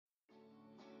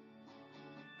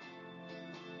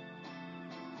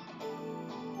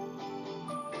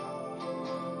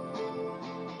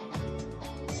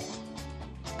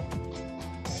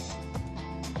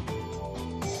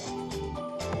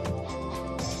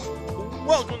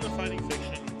Welcome to Fighting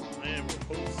Fiction. I am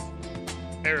your host,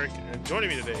 Eric, and joining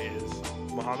me today is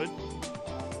Muhammad.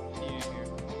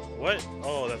 What?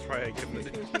 Oh, that's right. I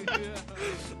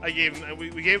gave him the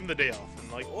we gave him the day off.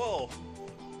 And like, whoa.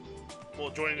 Well,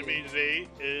 joining me today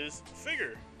is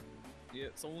Figure. Yeah,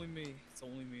 it's only me. It's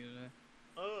only me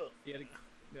today.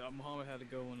 Muhammad had to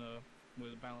go and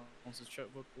with a balance his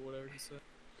checkbook or whatever he said.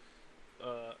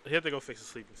 He had to go fix his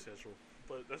sleeping schedule,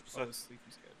 but that's besides. His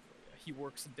sleeping schedule. Yeah, he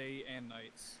works day and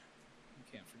nights. You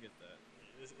can't forget that.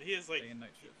 He has like day and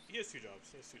night shifts. He has two jobs.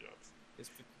 He has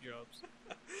 50 jobs.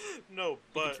 No,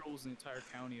 but he controls the entire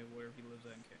county of where he lives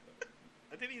at in Canada.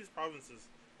 I think he has provinces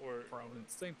or province,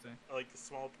 same thing. Like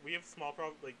small, we have small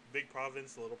like big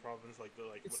province, little province, like the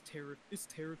like. It's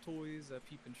territories that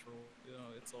he control. You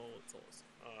know, it's all.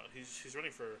 He's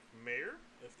running for mayor.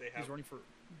 If they have. He's running for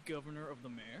governor of the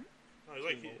mayor. No,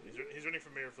 he's running for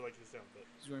mayor for like his town, but.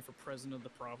 He's running for president of the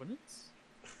province.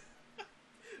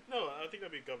 No, I think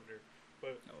that'd be governor.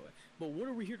 But what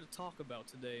are we here to talk about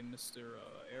today, Mr.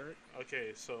 Eric?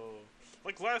 Okay, so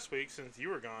like last week, since you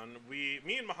were gone, me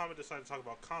and Muhammad decided to talk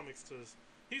about comics because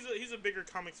he's a bigger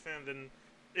comics fan than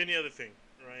any other thing,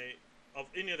 right? Of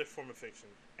any other form of fiction,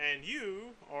 and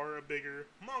you are a bigger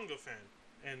manga fan,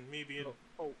 and me being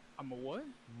I'm a what?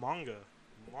 Manga.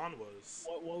 Manhwas.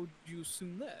 Why would you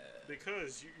assume that?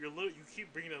 Because you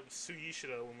keep bringing up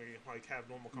Suyishida when we like have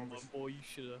normal conversations.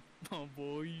 My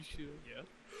boy, you shoulda.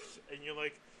 Yeah. And you're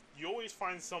like, you always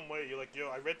find some way. You're like, yo,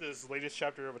 I read this latest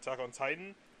chapter of Attack on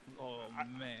Titan. Oh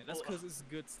man, that's because it's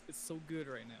good. It's so good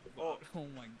right now. Oh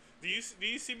my. Do you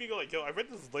see me go like, yo, I read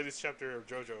this latest chapter of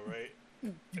JoJo, right?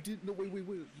 You didn't. No, wait.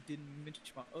 You didn't mention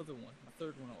my other one. My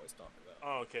third one I always talk about.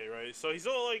 Oh, okay, right. So he's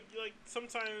all like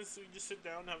sometimes we just sit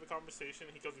down and have a conversation.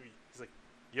 And he goes to me, he's like,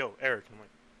 yo, Eric. And I'm like,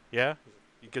 yeah,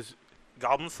 because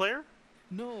Goblin Slayer.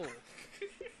 No.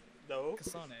 No.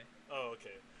 Kasane. Oh,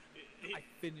 okay. I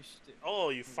finished it. Oh,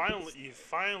 you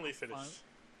finally finished.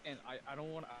 And I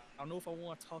don't know if I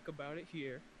want to talk about it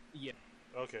here. Yeah.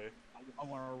 Okay. I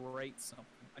want to write something.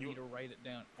 I need to write it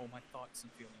down. All my thoughts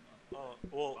and feelings on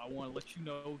it. Well, I want to let you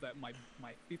know that my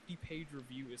 50-page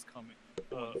review is coming.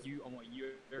 I want you,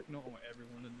 Eric, I want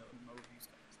everyone to know my review's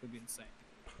coming. It's gonna be insane.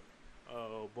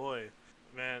 Oh boy,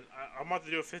 man, I'm about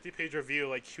to do a 50-page review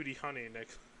like Cutie Honey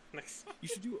next. You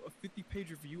should do a 50-page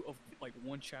review of like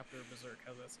one chapter of Berserk.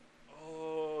 How's that sound?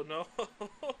 Oh no.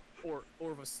 or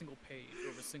of a single page,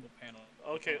 or of a single panel.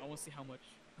 Okay. I want to see how much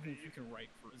you can write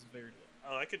for this very little.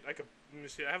 Oh, I could. Let me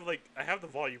see. I have the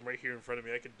volume right here in front of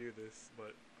me. I could do this,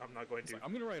 but I'm not going to.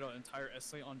 I'm gonna write an entire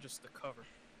essay on just the cover.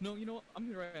 No, you know what? I'm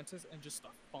gonna write an essay and just the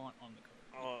font on the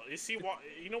cover. You see why?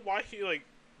 You know why he like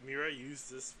Mira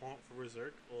used this font for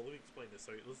Berserk? Well, let me explain this.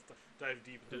 Sorry, let's dive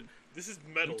deep. This is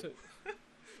metal.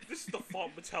 This is the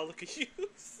font Metallica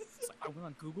used. I went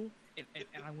on Google and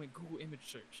I went Google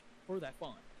image search for that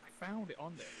font. I found it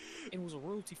on there. And it was a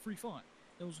royalty-free font.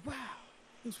 It was wow.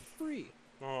 It was free.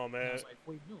 Oh man. And I was like,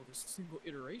 wait, no, there's single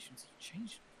iterations. He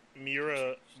changed it.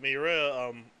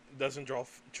 Mira doesn't draw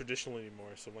traditionally anymore.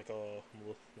 So I'm like,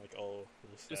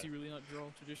 Does he really not draw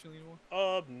traditionally anymore?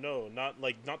 No,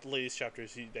 not the latest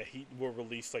chapters that he were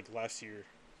released like last year.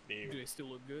 Do they still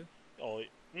look good? Oh,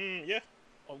 yeah.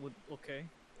 Oh, okay.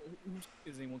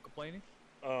 Is anyone complaining?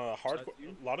 Hardcore.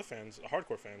 A lot of fans,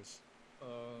 hardcore fans.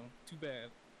 Too bad.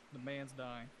 The man's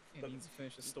dying, and he needs to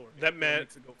finish the story. That man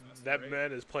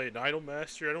is playing Idol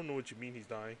Master. I don't know what you mean he's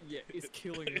dying. Yeah, it's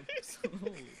killing him.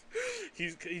 He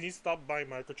needs to stop buying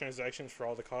microtransactions for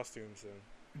all the costumes.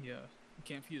 And yeah,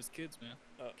 he can't feed his kids, man.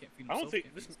 Can't feed himself. I don't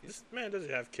think this man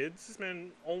doesn't have kids. This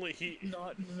man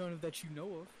none that you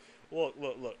know of. Well,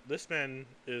 look. This man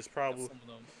is probably some of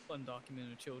them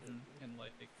undocumented children in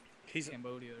like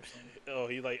Cambodia or something. Oh,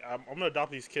 I'm gonna adopt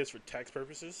these kids for tax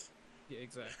purposes. Yeah,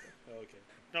 exactly. Okay.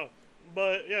 No,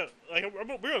 but yeah,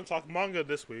 we're gonna talk manga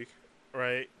this week,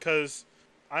 right? Because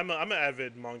I'm an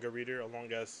avid manga reader,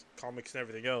 along as comics and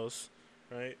everything else,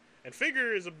 right? And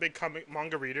Figure is a big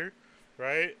manga reader,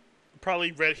 right?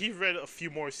 He's read a few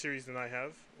more series than I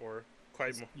have, or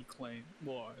quite more. He claimed,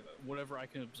 whatever I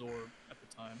can absorb at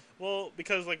the time. Well,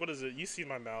 because what is it? You see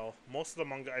my mouth. Most of the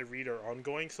manga I read are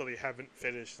ongoing, so they haven't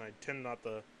finished, and I tend not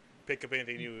to pick up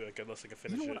anything new unless I can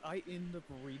finish it. You know what I end up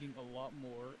reading a lot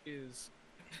more is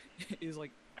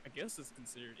like, I guess it's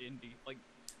considered indie, like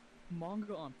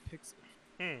manga on Pixel.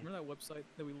 Remember that website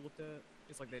that we looked at?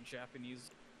 It's like that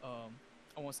Japanese,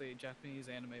 I want to say Japanese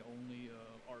anime only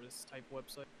artist type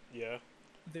website. Yeah.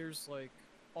 There's like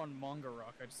on Manga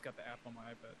Rock. I just got the app on my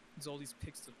iPad. There's all these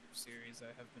Pixel series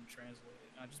that have been translated.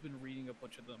 And I've just been reading a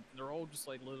bunch of them. They're all just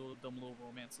like dumb little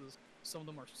romances. Some of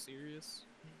them are serious,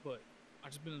 but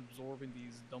I've just been absorbing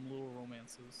these dumb little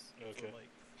romances for Okay. like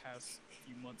past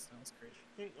few months now. It's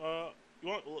crazy. You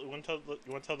want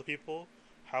to tell the people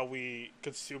how we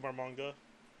consume our manga,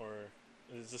 or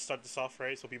just start this off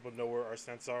right so people know where our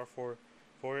stance are for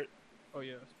it. Oh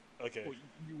yeah. Okay. Well,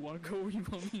 you want to go? Or you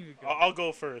want me to go? I'll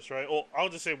go first, right? Well, I'll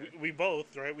just say Okay. we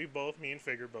both, right? We both, me and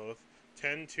Figure both,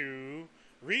 tend to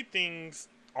read things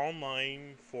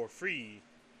online for free.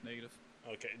 Negative.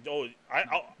 Okay. Oh, I,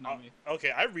 Not, I'll, not me.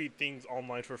 okay. I read things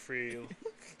online for free.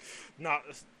 Not,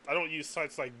 I don't use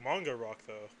sites like Manga Rock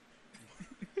though.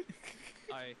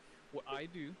 What I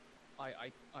do,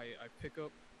 I pick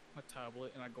up my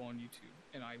tablet and I go on YouTube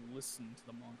and I listen to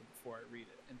the manga before I read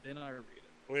it, and then I read it.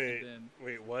 Wait,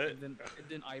 wait, what? And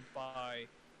then I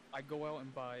go out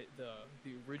and buy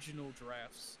the original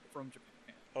drafts from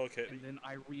Japan, Okay, and then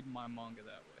I read my manga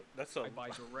that way. that's I buy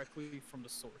directly from the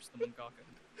source, the mangaka.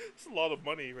 that's a lot of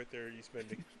money right there you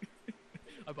spending.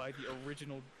 I buy the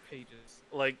original pages.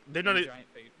 Like the giant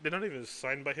page. they're not even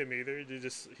signed by him either. He's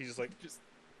just like Just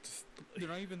just, they're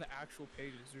not even the actual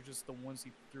pages. They're just the ones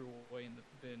he threw away in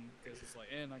the bin because it's like,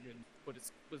 not good. But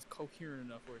it's coherent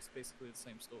enough where it's basically the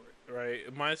same story.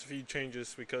 right. Minus a few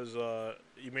changes because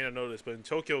you may not notice, but in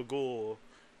Tokyo Ghoul,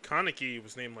 Kaneki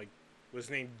was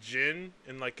named Jin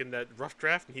in that rough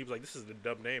draft, and he was like, "This is the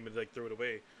dumb name," and like threw it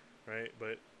away, right?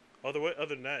 But other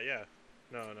than that, yeah,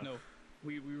 no. No,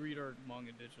 we read our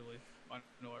manga digitally. I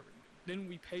know everything.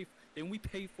 Then we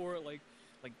pay for it like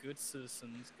good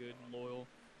citizens, good loyal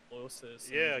citizens.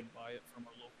 Yeah. And buy it from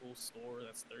our local store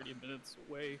that's 30 minutes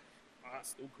away. I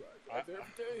still drive every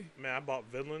day. Man, I bought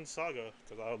Vinland Saga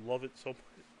because I love it so much.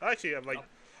 Actually, I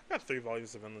got 3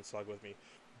 volumes of Vinland Saga with me,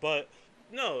 but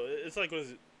no, it's like what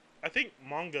is it? I think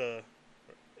manga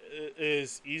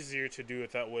is easier to do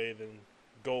it that way than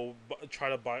try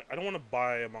to buy. I don't want to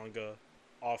buy a manga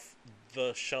off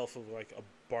the shelf of like a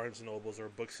Barnes and Nobles or a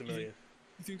Books a Million.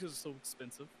 You think this is so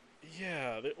expensive?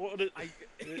 Yeah, I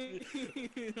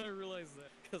realized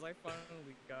that because I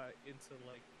finally got into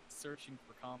like searching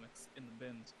for comics in the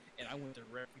bins, and I went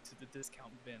directly to the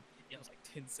discount bin. It was like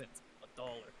 10 cents, $1. I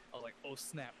was like, oh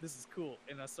snap, this is cool.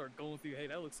 And I started going through, hey,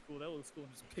 that looks cool, and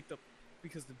just picked up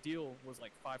because the deal was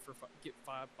like 5 for 5, get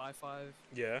 5, buy 5,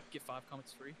 yeah, get 5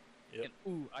 comics free. Yep.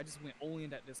 And I just went only in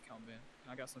that discount bin,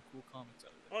 and I got some cool comics out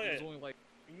of it. Oh, yeah. It was only like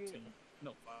 $5.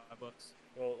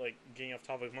 Well, like getting off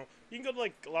topic, you can go to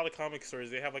like a lot of comic stores.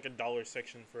 They have like a dollar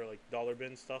section for like dollar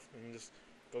bin stuff, and you just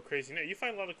go crazy. You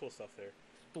find a lot of cool stuff there.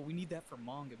 But we need that for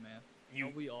manga, man.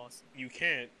 That'll be awesome. You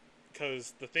can't,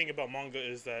 because the thing about manga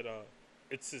is that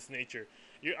it's its nature.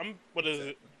 What is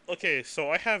it? Okay, so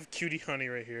I have Cutie Honey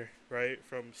right here, right,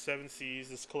 from Seven Seas,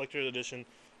 this collector's edition,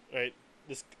 right?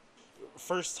 This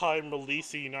first time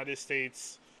release in the United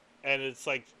States, and it's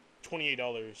like $28,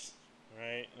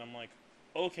 right? And I'm like,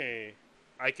 okay,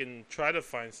 I can try to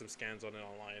find some scans on it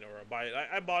online, or buy it.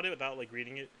 I bought it without like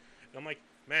reading it, and I'm like,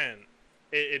 man,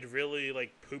 it really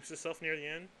like poops itself near the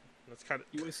end. That's kind of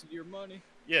you wasted your money.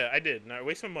 Yeah, I did. And I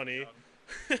wasted my money.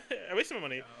 I wasted my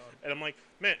money, and I'm like,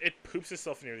 man, it poops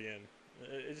itself near the end.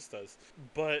 It just does.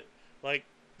 But like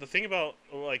the thing about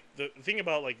like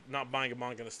not buying a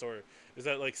manga in a store is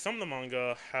that like some of the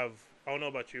manga have, I don't know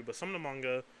about you, but some of the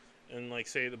manga in like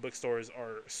say the bookstores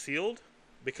are sealed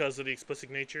because of the explicit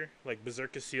nature. Like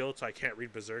Berserk is sealed, so I can't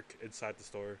read Berserk inside the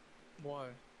store. Why?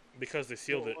 Because they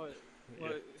sealed it. What? Yeah.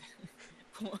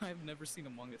 Well, I've never seen a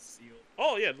manga sealed.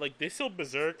 Oh yeah, like they sealed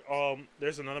Berserk.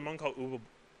 There's another manga called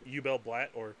Ubel Blatt,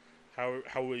 or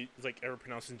how we like ever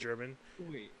pronounced in German.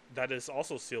 Wait. That is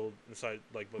also sealed inside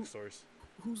like bookstores.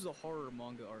 Who's the horror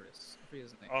manga artist? I forget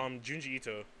his name. Junji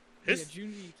Ito.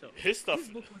 Junji Ito. His stuff. His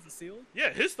book was sealed.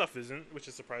 Yeah, his stuff isn't, which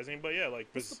is surprising. But yeah, like.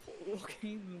 Okay,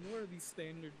 then what are these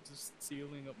standards of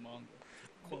sealing up manga?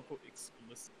 Quote unquote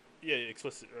explicit. Yeah,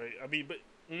 explicit, right? I mean, but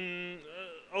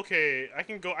okay, I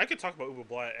can talk about Ubel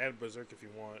Blatt and Berserk if you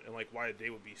want, and like why they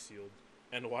would be sealed,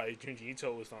 and why Junji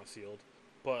Ito was not sealed.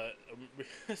 But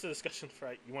it's a discussion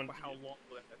for you want. But how long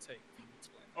will that take? Can you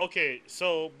explain? Okay,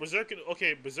 so Berserk.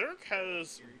 Okay, Berserk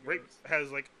has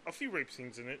like a few rape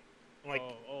scenes in it. Like.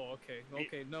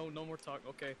 Okay. No more talk.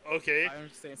 Okay. Okay. I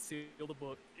understand. Seal the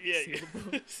book. Yeah.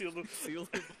 Seal the book. Seal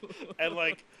the book. and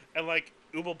like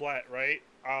Ubel Blatt, right?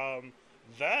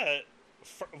 That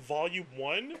volume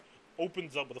 1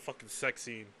 opens up with a fucking sex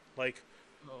scene. Like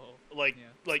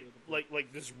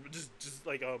this just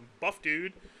like buff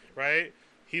dude, right?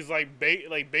 He's like bait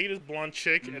this blonde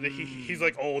chick, and then he's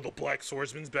like, oh, the black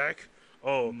swordsman's back.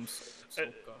 Oh,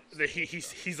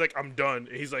 he's like, I'm done.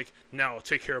 And he's like, now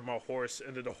take care of my horse.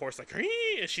 And then the horse like,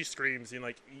 and she screams, and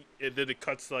like, and then it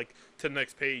cuts like to the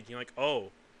next page. And you're like,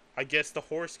 oh, I guess the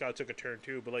horse took a turn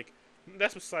too. But like,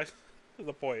 that's besides That's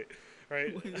the point,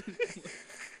 right?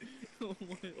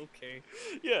 Okay.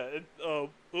 Yeah.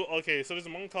 Okay. So there's a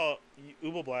manga called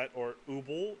Ubelblatt or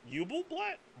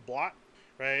Ubelblatt, Blot,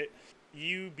 right?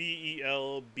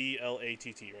 Ubelblatt,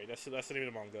 right? That's the name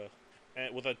of the manga,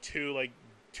 and with a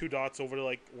two dots over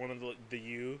like one of the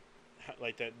U,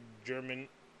 like that German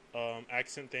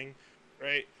accent thing,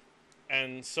 right?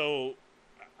 And so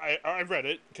I read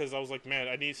it because I was like, man,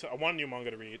 I want a new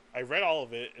manga to read. I read all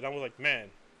of it, and I was like,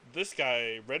 man, this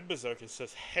guy read Berserk and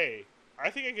says, hey, I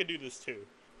think I could do this too,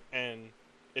 and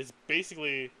it's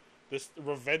basically this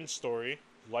revenge story,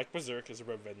 like Berserk is a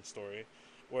revenge story,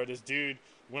 where this dude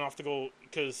went off to go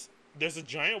because there's a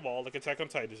giant wall, like Attack on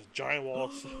Titan. There's a giant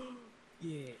wall.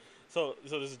 Yeah. So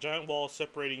there's a giant wall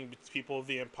separating people of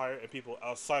the Empire and people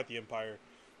outside the Empire,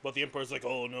 but the Empire's like,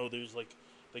 oh no, there's like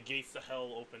the gates to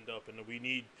hell opened up, and we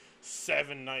need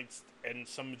 7 knights and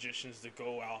some magicians to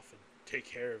go off and take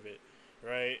care of it,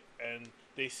 right? And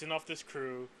they send off this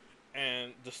crew,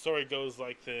 and the story goes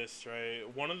like this, right?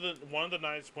 One of the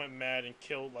knights went mad and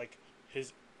killed like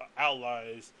his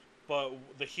allies, but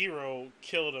the hero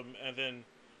killed him, and then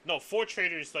no, 4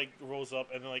 traitors like rose up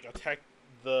and then like attacked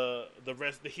the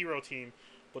hero team,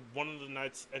 but one of the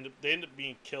knights end up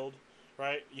being killed.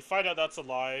 Right, you find out that's a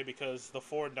lie because the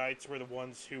 4 knights were the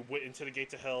ones who went into the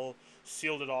gates of hell,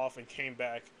 sealed it off, and came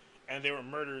back, and they were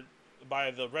murdered by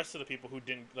the rest of the people who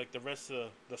didn't, like the rest of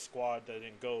the squad that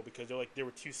didn't go because they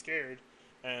were too scared,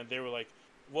 and they were like,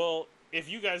 well, if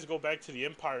you guys go back to the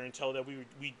Empire and tell that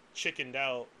we chickened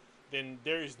out, then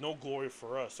there is no glory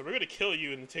for us. So we're gonna kill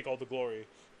you and take all the glory.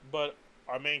 But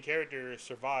our main character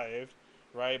survived,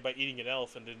 right, by eating an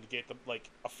elf and then get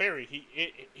like a fairy. He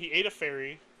ate a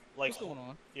fairy. Like, what's going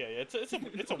on? Yeah, it's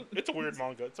a weird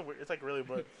manga. It's like really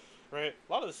weird, right?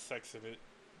 A lot of sex in it.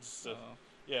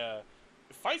 Yeah,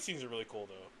 fight scenes are really cool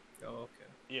though. Oh, okay.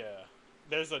 Yeah,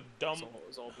 there's a dumb.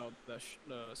 It's all about that.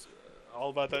 All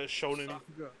about that shonen.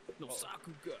 Sakuga. No,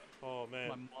 Sakuga. Oh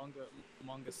man. My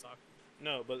manga Sakuga.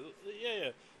 No, but yeah,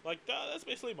 like that's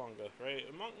basically manga, right?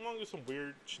 Manga's some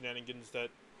weird shenanigans that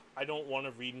I don't want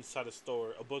to read inside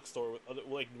a bookstore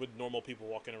with normal people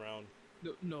walking around.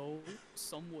 No,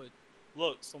 some would.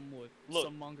 Some would.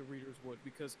 Some manga readers would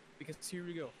because here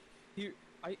we go.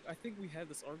 I think we had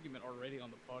this argument already on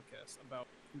the podcast about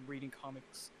reading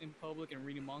comics in public and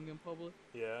reading manga in public.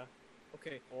 Yeah.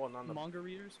 Okay. Manga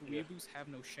readers, weeaboos have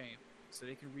no shame, so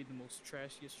they can read the most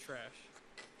trashiest trash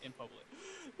in public.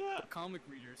 Yeah. But comic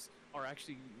readers are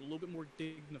actually a little bit more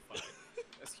dignified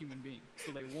as human beings,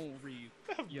 so they won't read.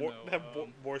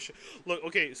 More shit. Look,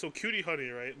 okay, so Cutie Honey,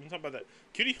 right? Let's talk about that.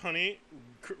 Cutie Honey,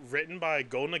 written by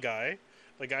Go Nagai,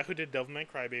 the guy who did Devilman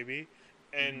Crybaby,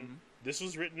 and this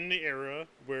was written in the era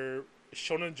where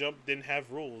Shonen Jump didn't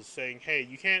have rules saying, hey,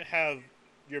 you can't have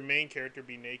your main character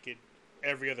be naked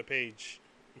every other page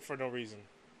for no reason,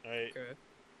 right? Okay.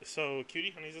 So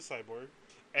Cutie Honey's a cyborg,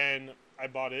 and I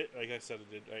bought it. Like I said,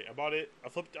 I did. Right? I bought it.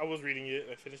 I was reading it.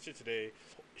 I finished it today.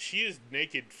 She is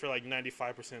naked for like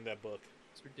 95% of that book.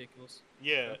 It's ridiculous.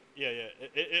 Yeah.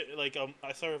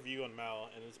 I saw a review on Mal,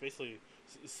 and it's basically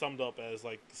summed up as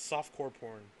like softcore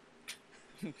porn.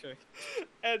 Okay.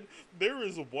 And there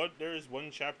is one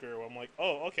chapter where I'm like,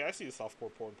 oh, okay, I see the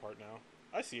softcore porn part now.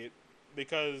 I see it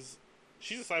because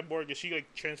she's a cyborg and she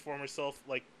like transforms herself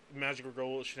like magical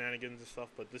girl shenanigans and stuff.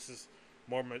 But this is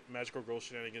more magical girl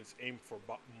shenanigans aimed for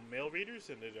male readers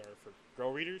than they are for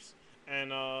girl readers.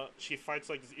 And she fights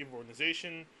like this evil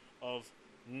organization of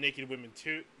naked women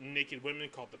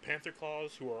called the Panther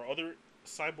Claws, who are other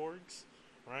cyborgs,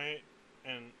 right?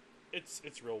 And it's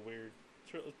real weird.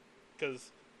 It's real,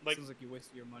 because like sounds like you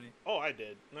wasted your money. Oh, I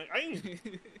did. Like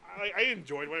I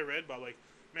enjoyed what I read, but like,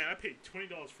 man, I paid $20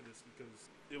 for this because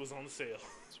it was on sale.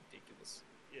 It's ridiculous.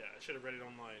 Yeah, I should have read it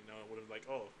online. No, I would have like,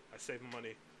 oh, I saved my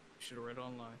money. Should have read it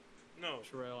online. No.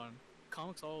 Should have read it on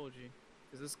Comixology,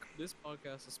 because this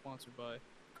podcast is sponsored by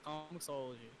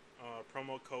Comixology.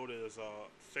 Promo code is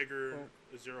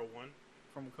figure01.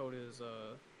 Promo code is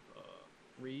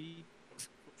read.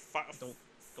 Don't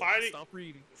stop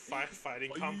reading.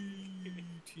 Fighting.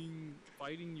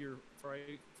 Fighting your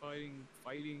fighting.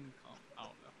 I don't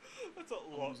know. That's a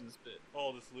lot. This bit.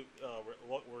 Oh, this loot.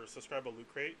 We're subscribed to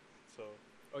Loot Crate, so.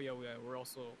 Oh yeah, we're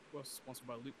also sponsored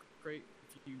by Loot Crate.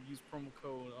 If you use promo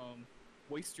code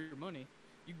waste your money,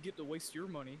 you can get to waste your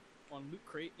money on Loot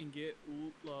Crate and get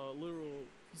literal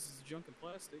pieces of junk and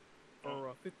plastic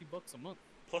for $50 a month.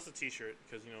 Plus a T-shirt,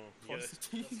 because Plus a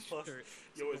T-shirt.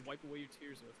 You always wipe away your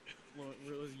tears with. Well,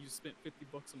 really, you spent $50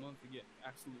 a month to get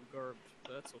absolute garbage.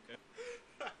 But that's okay.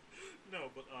 No,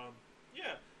 but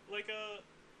yeah, like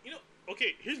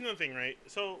okay. Here's another thing, right?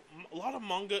 So a lot of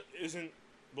manga isn't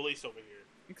released over here.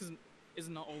 Because is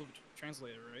not all of it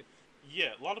translated, right? Yeah,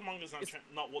 a lot of manga's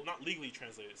not legally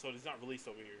translated, so it's not released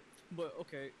over here. But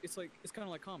okay, it's kind of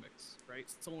like comics, right?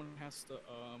 Someone has to,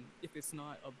 if it's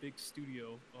not a big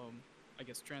studio, I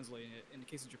guess translating it. In the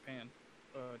case of Japan,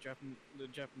 the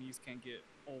Japanese can't get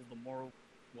all the moral,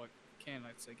 what can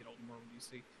I say, get all the moral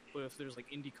DC. But if there's like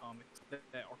indie comics that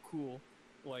are cool,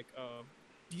 like,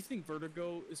 do you think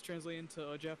Vertigo is translated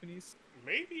into Japanese?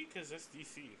 Maybe because that's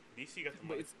DC. DC got the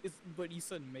money. But but you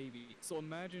said maybe. So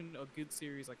imagine a good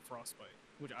series like Frostbite,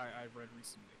 which I read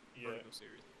recently, Vertigo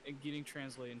series, and getting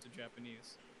translated into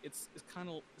Japanese. It's kind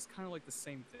of like the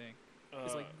same thing.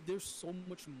 It's like there's so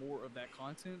much more of that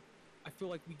content. I feel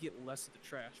like we get less of the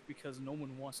trash because no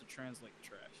one wants to translate the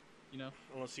trash. You know?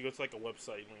 Unless you go to like a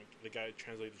website and like the guy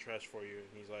translates the trash for you,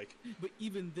 and he's like. But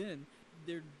even then,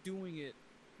 they're doing it.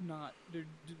 They're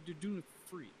doing it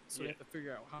for free, so you have to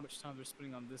figure out how much time they're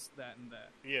spending on this, that, and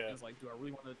that. Yeah. And it's like, do I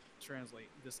really want to translate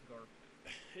this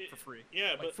garbage for free?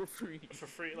 Yeah, like, but for free. For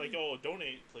free, like, oh,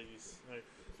 donate, please. Like,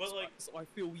 but so I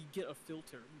feel we get a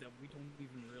filter that we don't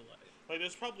even realize. Like,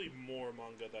 there's probably more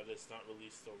manga that is not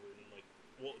released over in like,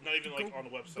 well, not even like on the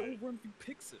website. Go run through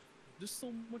Pixar. There's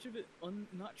so much of it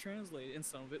not translated, and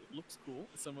some of it looks cool,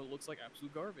 and some of it looks like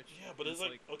absolute garbage. Yeah, but it's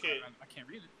like okay, I can't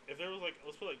read it. If there was like,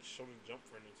 let's put like Shonen Jump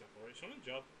for an example, right? Shonen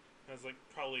Jump has like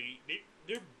probably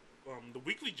they're the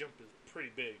weekly Jump is pretty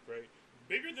big, right?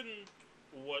 Bigger than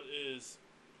what is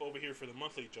over here for the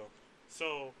monthly Jump.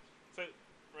 So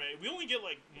right, we only get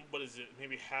like what is it?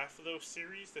 Maybe half of those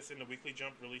series that's in the weekly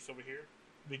Jump released over here.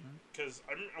 Because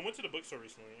I went to the bookstore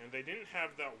recently and they didn't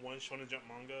have that one Shonen Jump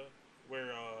manga where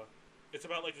it's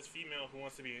about like this female who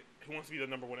wants to be the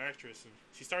number one actress, and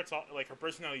she starts off like her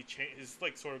personality is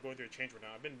like sort of going through a change right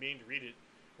now. I've been meaning to read it,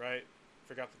 right?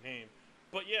 Forgot the name,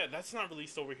 but yeah, that's not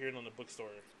released over here in the bookstore.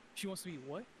 She wants to be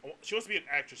what? She wants to be an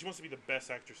actress. She wants to be the best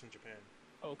actress in Japan.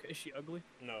 Oh, okay. Is she ugly?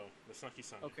 No, that's not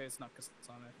Kisane. Okay, it's not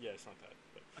Kisane. Yeah, it's not that.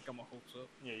 But I got my hopes up.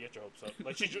 Yeah, you have your hopes up.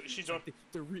 Like she's on.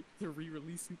 They're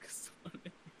re-releasing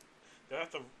Kisane. They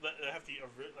have to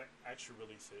like actually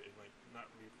release it and like not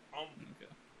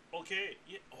Okay.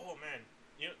 Yeah. Oh man.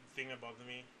 You know the thing that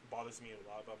bothers me a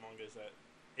lot about manga is that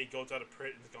it goes out of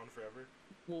print and it's gone forever.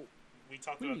 Well, we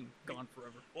talked about gone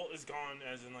forever. Well, it's gone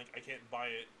as in like I can't buy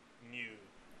it new.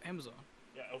 Amazon.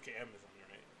 Yeah. Okay. Amazon.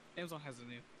 Right. Amazon has it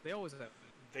new. They always have it.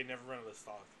 They never run out of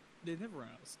stock. They never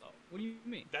run out of stock. What do you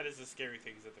mean? That is the scary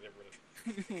thing is that they never run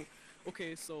out.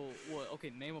 Okay, so what?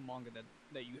 Okay, name a manga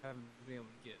that you haven't been able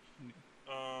to get.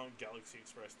 Galaxy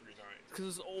Express 39.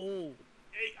 Because it's old.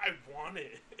 Hey, I want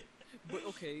it. But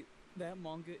okay, that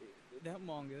manga,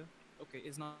 okay,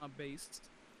 is not based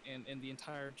in the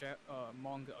entire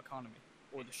manga economy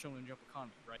or the Shonen Jump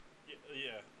economy, right?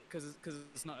 Yeah. Because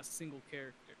it's not a single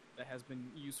character that has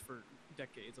been used for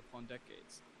decades upon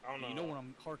decades. I don't know. You know what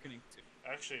I'm hearkening to.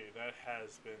 Actually, that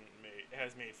has been made. It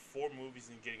has made 4 movies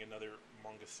and getting another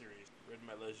manga series. Read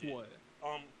my legend. What?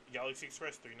 Galaxy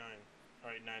Express 39. All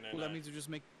right, 999. Well, that means they're just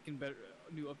making better,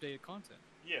 new updated content.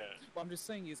 Yeah. What I'm just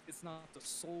saying is, it's not the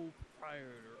sole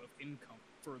proprietor of income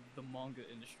for the manga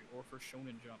industry or for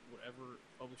Shonen Jump, whatever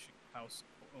publishing house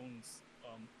owns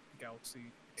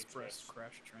Galaxy Express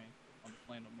Crash Train on the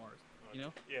planet of Mars. Okay. You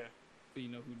know? Yeah. But you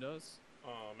know who does?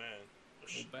 Oh man.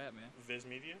 Old Batman. Viz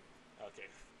Media. Okay.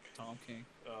 Tom King.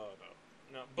 Oh no.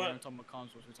 No, but yeah, I'm talking about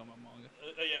comics. We're talking about manga.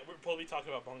 Yeah, we're probably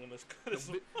talking about manga in this.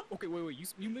 Okay, wait.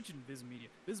 You mentioned Viz Media.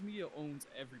 Viz Media owns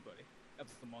everybody at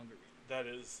the manga reader. That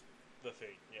is the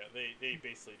thing. Yeah, they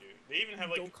basically do. They even have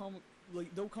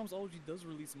like though Comixology does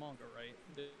release manga, right?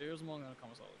 There's manga on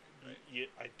Comixology, right? Yeah,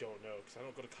 I don't know because I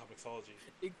don't go to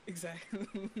Comixology.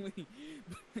 Exactly.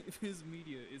 Viz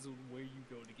Media is where you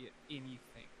go to get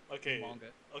anything. Okay.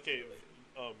 Manga. Okay.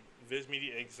 Viz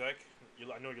Media exec.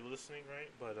 I know you're listening, right?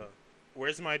 But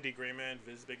where's my D Gray Man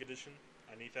Viz Big Edition?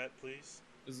 I need that, please.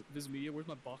 Viz Media, where's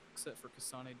my box set for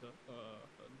Kasane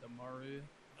the Maru?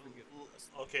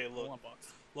 Okay,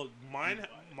 look,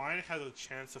 mine has a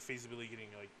chance of feasibility getting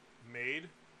like made.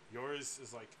 Yours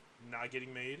is like not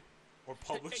getting made or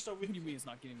published over here. What do you mean it's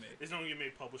not getting made? It's not getting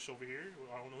made published over here.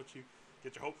 I don't know what you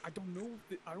get your hope. I don't know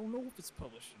if it's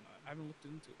published or not. I haven't looked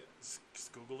into it.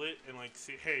 Just Google it and like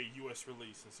see, hey, U.S.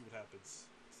 release and see what happens.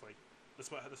 It's like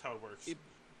that's how it works. It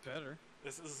better.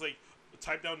 This is like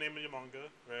type down name of your manga,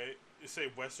 right? You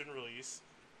say Western release,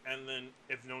 and then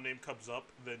if no name comes up,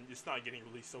 then it's not getting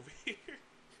released over here.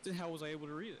 Then how was I able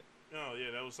to read it? No, yeah,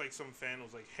 that was like some fan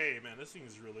was like, "Hey, man, this thing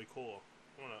is really cool.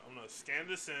 I'm gonna scan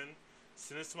this in,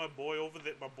 send this to my boy over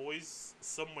there, my boys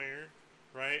somewhere,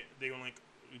 right? They gonna like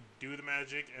do the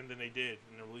magic, and then they did,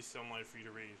 and they released it online for you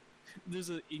to read. There's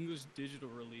an English digital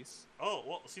release. Oh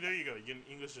well, see there you go. You get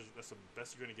English. That's the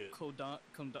best you're gonna get.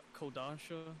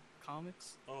 Kodansha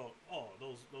Comics. Oh,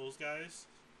 those guys.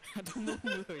 I don't know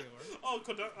who they are. Oh,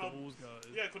 Those guys.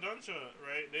 yeah, Kodansha,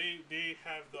 right? They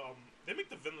have the they make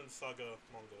the Vinland Saga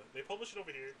manga. They publish it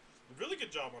over here. Really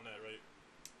good job on that, right?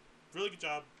 Really good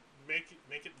job. Make it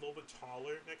a little bit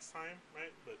taller next time,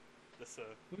 right? But that's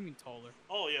What do you mean taller?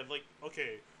 Oh yeah, like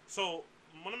okay. So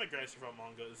one of my gripes about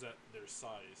manga is that their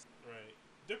size, right?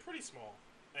 They're pretty small,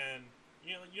 and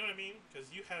you know what I mean? Because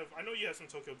I know you have some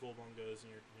Tokyo Ghoul mangas in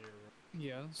your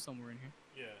Yeah, somewhere in here.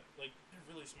 yeah, like they're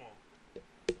really small.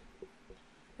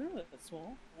 Really? That's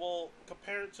small? Well,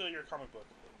 compared to your comic book,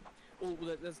 Well,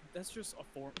 that's just a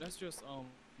form. That's just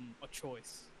a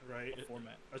choice. right? A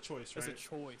format. A choice, right? That's a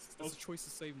choice. That's a choice to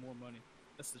save more money.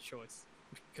 That's the choice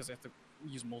because they have to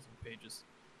use multiple pages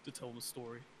to tell the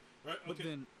story. Right. But Okay.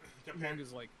 then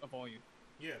manga's like a volume.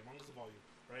 Yeah, manga's a volume,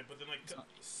 right? But then like It's not-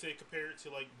 say compare it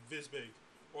to like Visbig,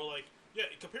 or like yeah,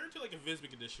 compare it to like a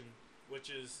Visbig edition, which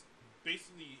is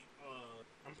basically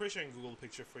I'm pretty sure I can Google a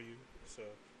picture for you, so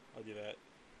I'll do that.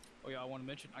 Oh yeah, I want to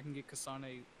mention I can get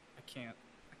Kasane. I can't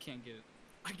get it.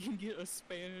 I can get a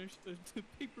Spanish to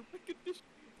paperback edition.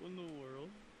 What in the world?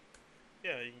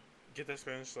 Yeah, you can get that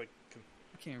Spanish like.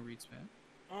 I can't read Spanish.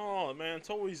 Oh man, it's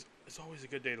always a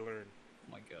good day to learn.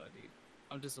 Oh my god, dude.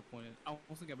 I'm disappointed. I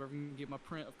don't think I'm ever gonna get my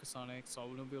print of Kasane, so I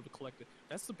wouldn't be able to collect it.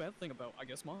 That's the bad thing about, I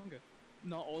guess, manga.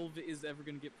 Not all of it is ever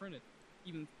gonna get printed.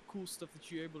 Even cool stuff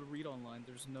that you're able to read online,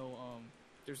 there's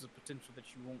a potential that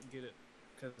you won't get it,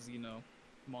 because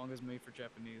manga's made for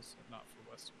Japanese, not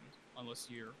for Westerns, unless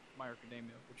you're My Hero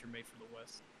Academia, which are made for the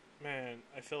West. Man,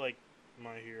 I feel like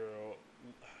My Hero.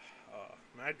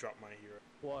 Man, I dropped My Hero.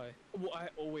 Why?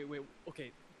 Well, wait.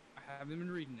 Okay, I haven't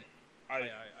been reading it.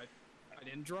 I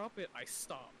didn't drop it. I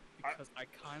stopped because I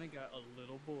kind of got a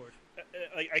little bored.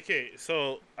 Like okay,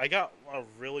 so I got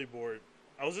really bored.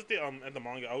 I was at the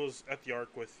manga. I was at the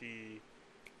arc with the.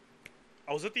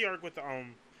 I was at the arc with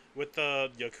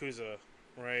the Yakuza,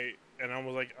 right? And I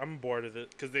was like, I'm bored of it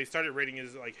because they started raiding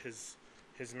his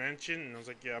mansion, and I was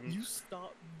like, yeah, You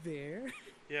stopped there?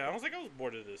 yeah. I was like, I was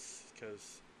bored of this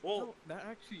because No, that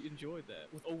actually enjoyed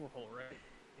that with Overhaul, right?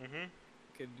 Mm-hmm.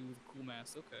 Could do with cool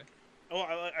mask. Okay. Oh,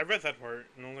 I read that part,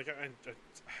 and I'm like, I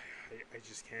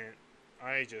just can't.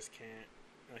 I just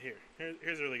can't.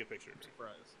 Here's a really good picture. I'm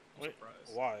surprised.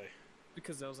 Surprised. Why?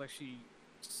 Because that was actually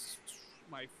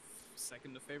my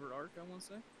second to favorite arc, I want to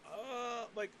say.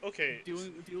 Like okay.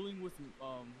 Dealing with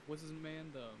what's his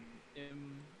man,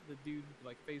 the dude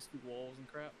like faced through walls and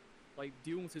crap. Like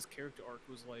dealing with his character arc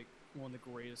was like one of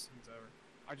the greatest things ever.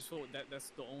 I just felt like that's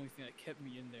the only thing that kept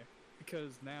me in there,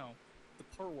 because now the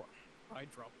part where I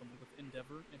dropped him with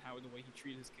Endeavor and how the way he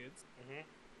treated his kids. Mm-hmm.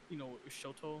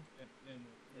 Shoto and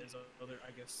his other,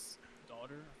 I guess,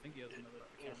 daughter. I think he has another.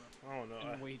 I can't remember. I don't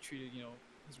know. And the way he treated,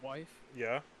 his wife.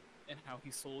 Yeah. And how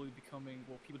he's slowly becoming.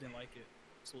 Well, people didn't like it.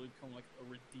 Slowly become like a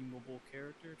redeemable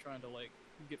character, trying to like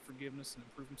get forgiveness and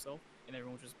improve himself. And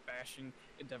everyone was just bashing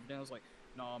Endeavor down. I was like,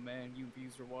 nah, man, you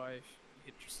abused your wife.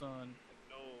 You hit your son. Like,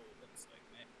 no. That's like,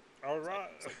 man. All right.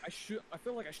 Like, I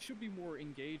feel like I should be more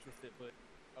engaged with it, but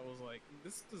I was like,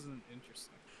 this isn't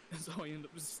interesting. So I ended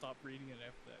up just stop reading it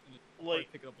after that, and like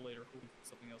pick it up later when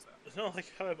something else happens. No,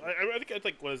 like I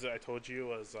think what is it I told you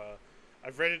was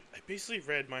I've read it. I basically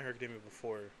read My Hero Academia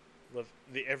before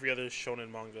the every other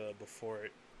shonen manga before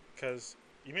it, because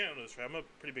you may not know this, right? I'm a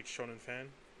pretty big shonen fan.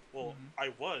 Well,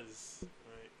 I was,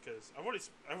 right? Because I've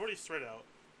already spread out,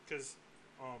 because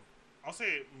I'll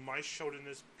say my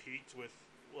shonenness peaked with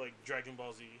like Dragon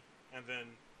Ball Z, and then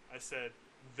I said,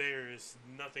 there's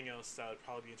nothing else that would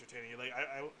probably be entertaining. Like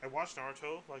I watched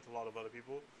Naruto like a lot of other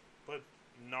people, but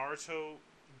Naruto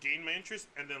gained my interest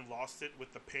and then lost it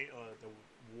with the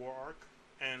war arc,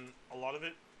 and a lot of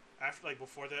it after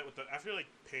before that after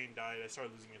Pain died, I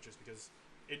started losing interest because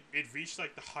it reached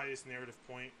like the highest narrative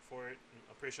point for it. And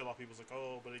I'm pretty sure a lot of people's like,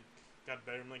 oh, but it got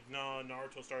better. I'm like, no,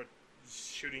 Naruto started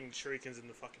shooting shurikens in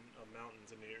the fucking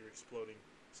mountains and they were exploding.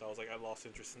 So I was like, I lost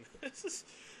interest in this,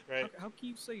 right? How can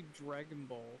you say Dragon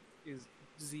Ball is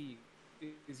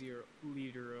your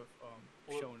leader of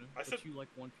shonen, but you like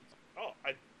One Piece? Oh,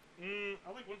 I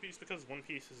like One Piece because One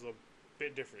Piece is a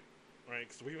bit different, right?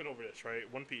 Because we went over this,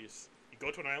 right? One Piece, you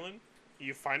go to an island,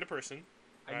 you find a person.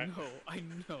 Right? I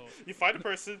know. You find a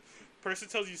person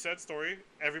tells you a sad story,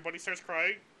 everybody starts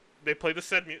crying, they play the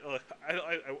sad music.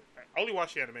 I only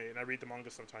watch the anime and I read the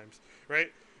manga sometimes, right?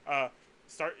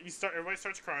 Everybody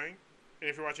starts crying, and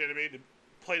if you watch anime, they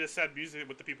play the sad music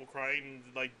with the people crying,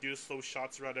 and like do slow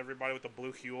shots around everybody with the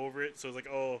blue hue over it. So it's like,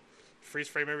 oh, freeze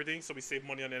frame everything, so we save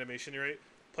money on animation, right?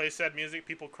 plays sad music,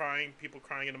 people crying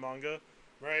in the manga,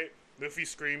 right? Luffy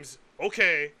screams,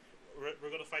 "Okay, we're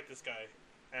gonna fight this guy,"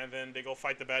 and then they go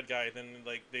fight the bad guy. Then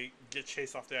like they get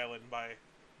chased off the island by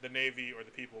the navy or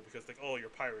the people because like, "Oh, you're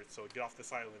pirates, so get off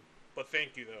this island." But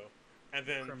thank you though, and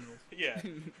then Criminals. yeah,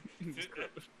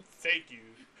 thank you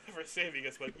for saving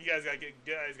us, but you guys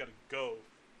gotta go.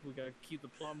 We gotta keep the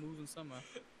plot moving somehow.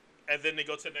 And then they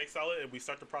go to the next island, and we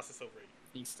start the process over again.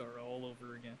 You start all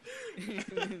over again.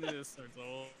 It starts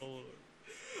all over.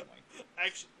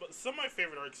 Actually, but some of my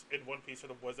favorite arcs in One Piece are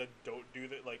the ones that don't do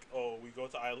that. Like, oh, we go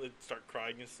to island, start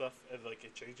crying and stuff, and like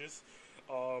it changes.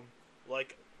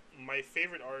 Like my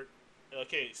favorite arc.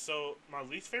 Okay, so my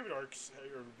least favorite arcs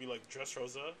would be like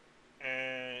Dressrosa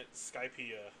and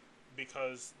Skypiea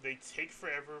because they take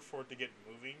forever for it to get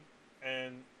moving,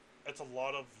 and it's a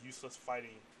lot of useless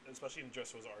fighting, especially in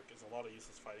Dressrosa arc. There's a lot of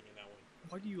useless fighting in that one.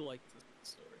 Why do you like this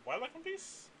story? Why I like One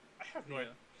Piece? I have no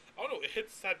idea. I don't know. It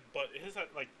hits that, but it hits that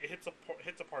like it hits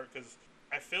a part because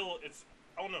I feel it's.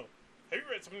 I don't know. Have you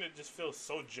read something that just feels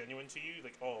so genuine to you?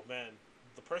 Like, oh man,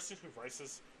 the person who writes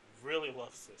this really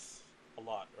loves this a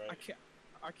lot, right?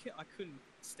 I couldn't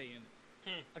stay in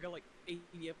it. I got like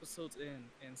 80 episodes in,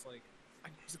 and it's like I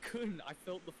just couldn't. I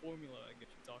felt the formula. I get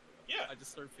you talking about. Yeah. I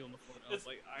just started feeling the formula. I was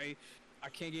like, I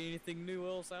can't get anything new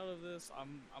else out of this. I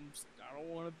don't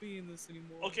want to be in this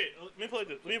anymore. Okay, let me play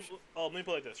this. Let me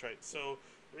play this, right? So,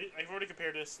 I've already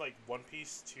compared this like One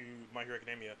Piece to My Hero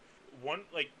Academia. One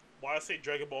like while I say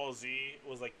Dragon Ball Z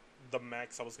was like the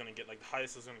max I was gonna get, like the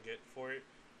highest I was gonna get for it,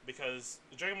 because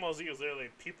Dragon Ball Z was literally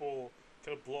people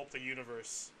gonna blow up the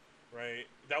universe, right?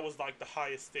 That was like the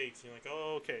highest stakes. And you're like,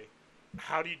 oh, okay,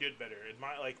 how do you do it better? And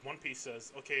my like One Piece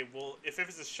says, okay, well if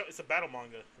it's a battle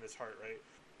manga in its heart, right?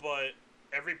 But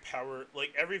every power,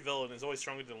 like every villain is always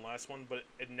stronger than the last one, but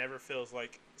it never feels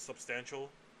like substantial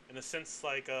in a sense,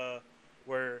 like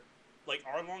where like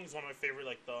Arlong is one of my favorite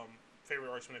favorite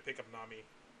arcs when they pick up Nami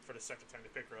for the second time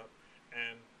they pick her up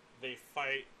and they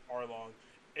fight Arlong.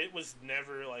 It was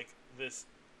never like this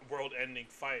world-ending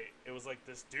fight. It was like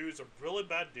this dude's a really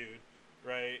bad dude,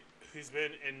 right? Who's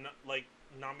been in like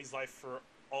Nami's life for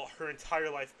all her entire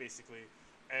life basically,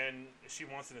 and she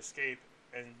wants an escape,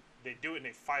 and they do it and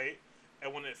they fight.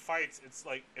 And when it fights, it's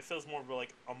like it feels more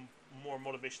like a more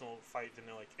motivational fight than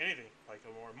like anything, like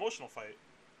a more emotional fight,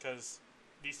 because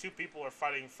these two people are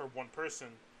fighting for one person.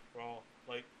 Well,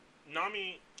 like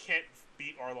Nami can't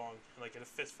beat Arlong like in a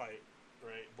fist fight,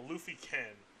 right? But Luffy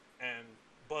can,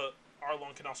 but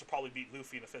Arlong can also probably beat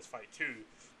Luffy in a fist fight too.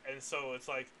 And so it's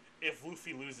like if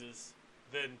Luffy loses,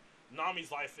 then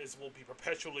Nami's life will be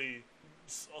perpetual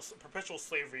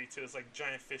slavery to this like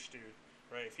giant fish dude,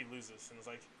 right? If he loses, and it's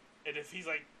like. And if he's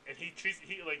like, and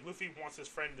Luffy wants his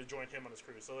friend to join him on his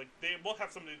crew, so like they both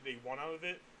have something they want out of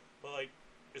it, but like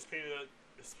it's painted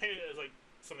as like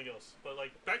something else. But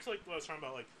like back to like what I was talking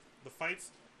about, like the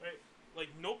fights, right? Like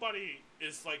nobody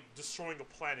is like destroying a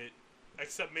planet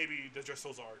except maybe the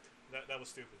Dressrosa arc. That was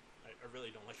stupid. I really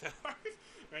don't like that arc,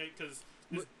 right? Because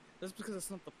that's because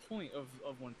it's not the point of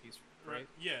One Piece, right?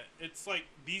 Yeah, it's like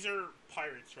these are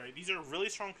pirates, right? These are really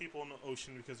strong people in the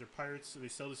ocean because they're pirates. So they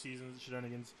sell the seasons,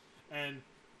 shenanigans. And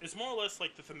it's more or less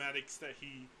like the thematics that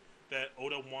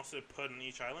Oda wants to put on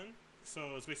each island.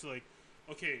 So it's basically like,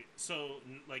 okay, so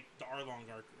like the Arlong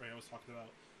arc, right? I was talking about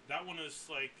that one is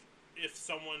like if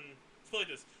someone, it's like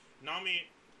this,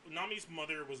 Nami's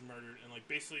mother was murdered, and like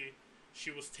basically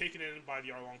she was taken in by the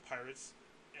Arlong pirates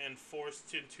and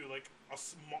forced into like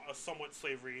a somewhat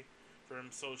slavery for him.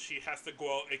 So she has to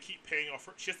go out and keep paying off.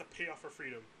 She has to pay off her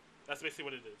freedom. That's basically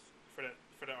what it is for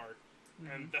that arc.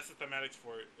 And that's the thematics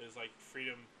for it, is like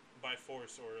freedom by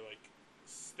force or like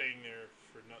staying there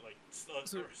for not like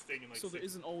or staying in like. So there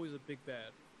isn't always a big bad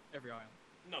every island.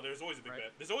 No, there's always a big bad.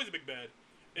 There's always a big bad.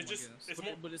 It's just it's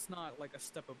more, but it's not like a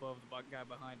step above the guy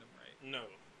behind him, right? No.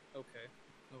 Okay.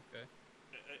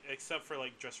 Except for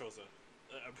like Dressrosa.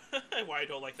 Why I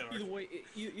don't like that arc. Either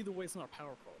way, it's not a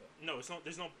power crawl though. No, it's not.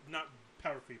 There's not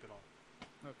power creep at all.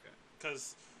 Okay.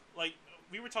 Because like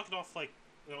we were talking off like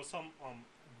there was some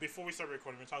before we started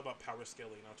recording, we talked about power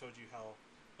scaling. I told you how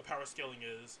the power scaling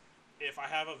is if I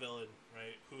have a villain,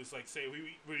 right, who's like, say,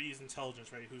 we use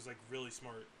intelligence, right, who's like really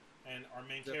smart, and our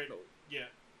main character,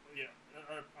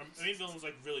 our main villain's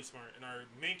like really smart, and our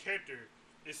main character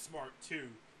is smart too,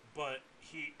 but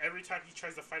every time he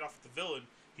tries to fight off the villain,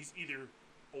 he's either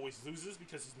always loses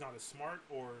because he's not as smart,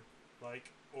 or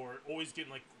always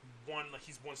getting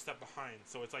he's one step behind.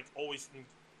 So it's like always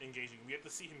engaging. We have to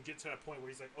see him get to that point where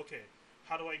he's like, okay,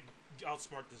 how do I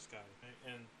outsmart this guy?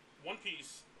 Right? And One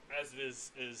Piece, as it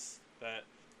is that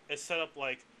it's set up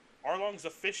like Arlong's a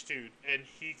fish dude, and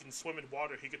he can swim in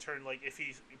water. He could turn, like, if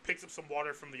he picks up some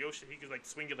water from the ocean, he could, like,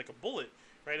 swing it like a bullet,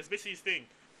 right? It's basically his thing.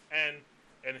 And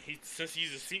since he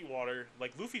uses sea water,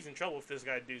 like, Luffy's in trouble if this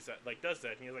guy does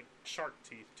that. And he has, like, shark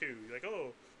teeth, too. He's like,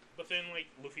 oh. But then, like,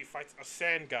 Luffy fights a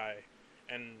sand guy,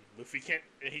 and Luffy can't,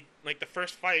 and he, like, the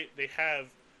first fight they have,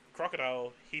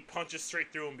 Crocodile, he punches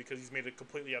straight through him because he's made it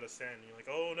completely out of sand. And you're like,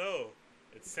 oh, no,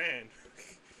 it's sand.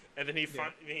 And then he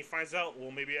finds out,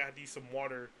 well, maybe I had to use some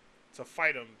water to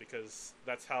fight him, because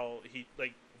that's how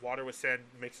water with sand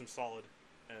makes him solid,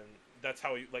 and that's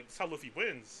how Luffy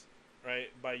wins, right,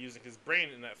 by using his brain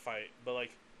in that fight. But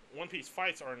like One Piece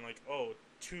fights aren't like, oh,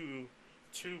 two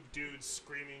dudes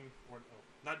screaming, or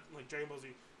not like Dragon Ball Z,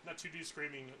 not two dudes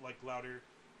screaming like louder,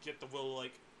 get the will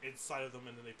like inside of them,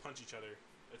 and then they punch each other.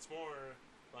 It's more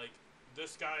like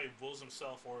this guy wills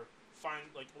himself, or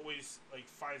always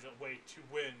finds a way to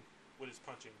win with his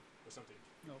punching or something.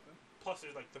 Okay. Plus,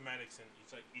 there's like thematics in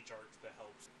each arc that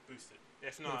helps boost it.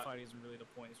 If not, the fight isn't really the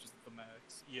point. It's just the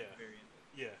thematics. Yeah.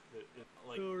 Yeah.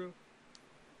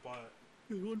 But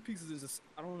One Piece is just,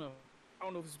 I don't know. I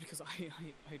don't know if it's because I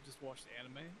just watched the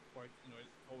anime, or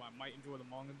I might enjoy the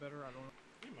manga better. I don't know.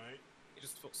 You might. It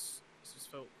just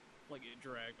felt like it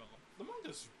dragged on. The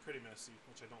manga's pretty messy,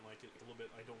 which I don't like it a little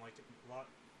bit. I don't like it a lot.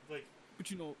 Like,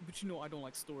 but you know, I don't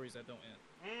like stories that don't end.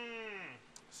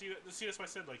 See, that's why I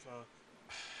said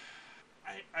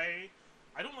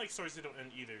I don't like stories that don't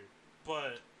end either,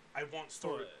 but I want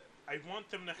I want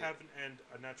them to have an end,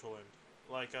 a natural end.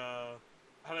 Like, how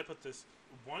do I put this?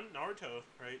 One, Naruto,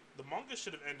 right? The manga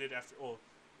should have ended after. Well,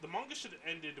 the manga should have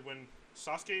ended when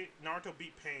Naruto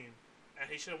beat Pain, and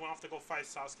he should have went off to go fight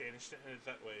Sasuke, and it should have ended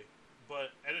that way.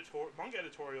 But manga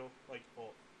editorial,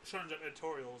 Shonen Jump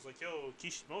editorial was like, yo,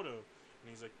 Kishimoto, and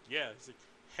he's like, yeah, he's like,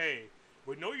 hey,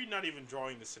 we know you're not even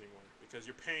drawing this anymore, because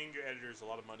you're paying your editors a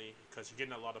lot of money, because you're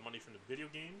getting a lot of money from the video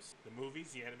games, the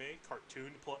movies, the anime,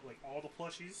 cartoon, all the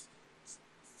plushies,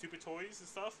 stupid toys and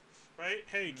stuff, right?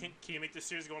 Hey, can you make this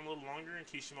series go on a little longer? And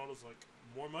Kishimoto's like,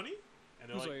 more money? And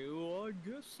they're like, oh, I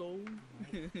guess so.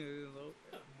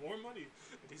 More money.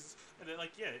 And then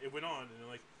it went on, and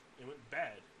it went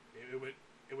bad.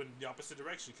 It went the opposite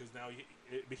direction, because now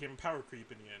it became power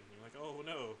creep in the end. And you're like, oh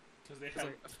no,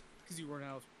 because you run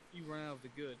out of the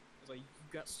good. It's like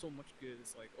you've got so much good.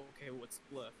 It's like, okay, what's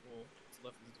left? Well, what's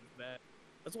left is just bad.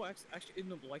 That's why I actually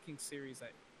ended up liking series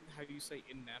that, how do you say,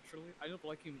 end naturally. I ended up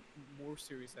liking more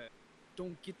series that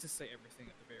don't get to say everything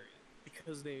at the very end,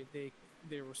 because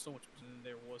there was so much, and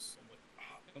there was so much.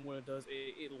 And when it does,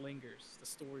 it lingers. The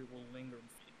story will linger,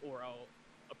 or I'll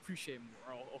appreciate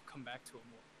more. I'll come back to it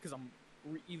more, because I'm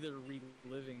either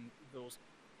reliving those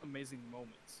amazing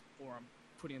moments, or I'm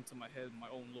putting into my head my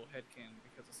own little headcanon,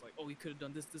 because it's like, oh, we could have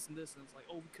done this, this, and this, and it's like,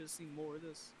 oh, we could have seen more of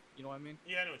this. You know what I mean?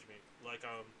 Yeah, I know what you mean. Like,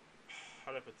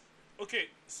 how do I put this? Okay,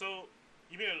 so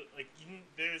you mean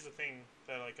there's a thing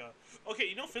that okay,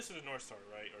 you know Fist of the North Star,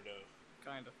 right? Or no?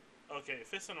 Kinda. Okay,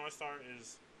 Fist of the North Star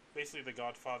is basically the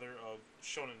godfather of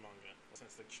shonen manga,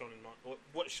 since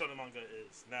what shonen manga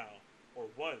is now, or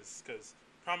was, because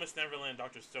Promised Neverland,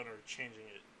 Dr. Stone are changing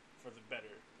it for the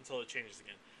better until it changes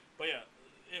again. But yeah,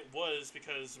 it was,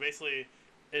 because basically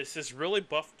it's this really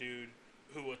buff dude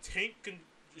who a tank can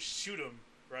shoot him,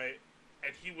 right?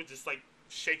 And he would just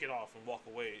shake it off and walk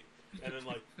away, and then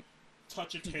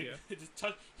touch a tank.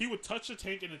 Yeah. He would touch a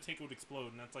tank, and the tank would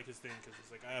explode, and that's his thing, because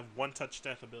it's I have one touch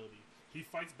death ability. He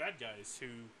fights bad guys who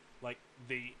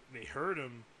they hurt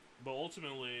him, but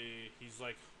ultimately he's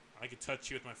like, I could touch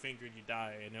you with my finger and you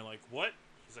die, and they're like, what?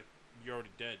 He's like, you're already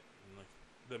dead. And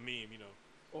the meme,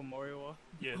 Omoyowa.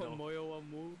 Yeah, no. Omoyowa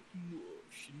mo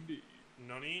shindi.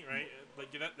 Nani, right?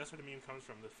 That's where the meme comes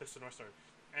from, the Fist of North Star.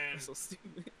 And that's so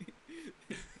stupid.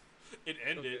 It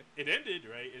ended. Okay. It ended,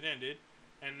 right? It ended.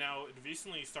 And now it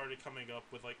recently started coming up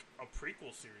with a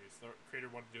prequel series. The creator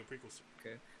wanted to do a prequel series.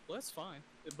 Okay. Well, that's fine.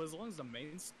 But as long as the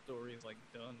main story is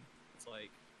done, it's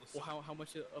well, how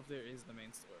much of there is the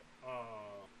main story?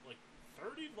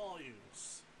 30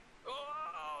 volumes.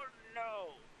 Oh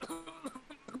no!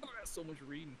 That's so much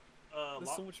reading.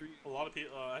 So much reading. A lot of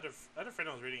people. I had a friend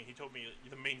I was reading. He told me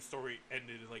the main story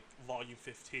ended in volume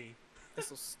 15. That's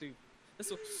so stupid. That's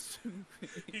so stupid.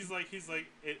 He's like,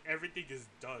 everything is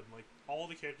done. All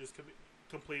the characters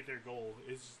complete their goal.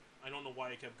 I don't know why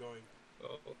it kept going.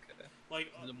 Oh, okay.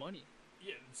 The money.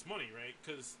 Yeah, it's money, right?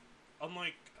 Because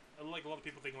unlike a lot of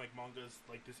people think manga is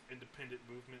this independent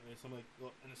movement, and some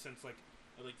in a sense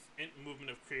movement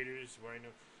of creators, where I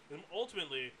know. And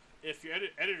ultimately, if your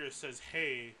editor says,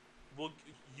 "Hey,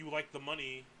 you like the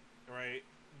money, right?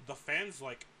 The fans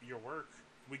like your work.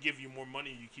 We give you more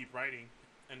money. You keep writing."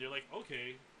 And they're like,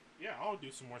 okay, yeah, I'll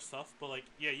do some more stuff, but like,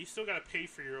 yeah, you still gotta pay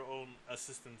for your own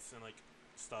assistants and like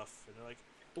stuff. And they're like,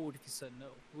 But what if you said no?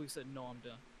 What if you said no, I'm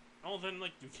done? oh, then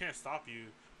like we can't stop you.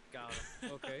 Got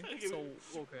it. Okay. Like, So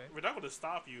okay. we're not gonna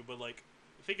stop you, but like,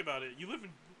 think about it. You live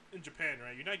in Japan,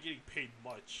 right? You're not getting paid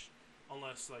much,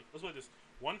 unless like, let's put this: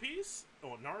 One Piece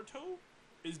or Naruto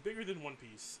is bigger than One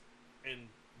Piece in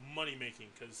money making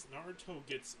because Naruto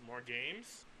gets more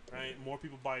games, right? More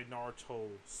people buy Naruto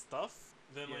stuff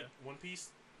than like One Piece,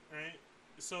 right?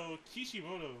 So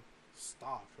Kishimoto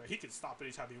stopped, right? He could stop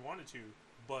anytime he wanted to,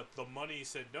 but the money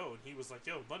said no, and he was like,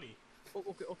 "Yo, money." Oh,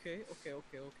 okay.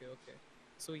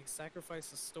 So he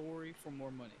sacrificed the story for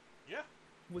more money. Yeah.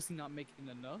 Was he not making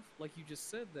enough? Like you just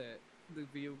said that the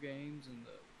video games and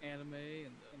the anime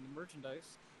and the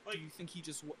merchandise. Like, do you think he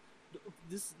just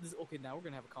this okay? Now we're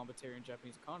gonna have a commentary in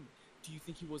Japanese economy. Do you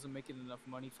think he wasn't making enough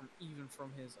money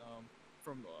from his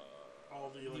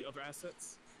all the other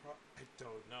assets? I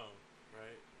don't know,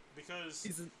 right? Because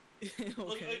isn't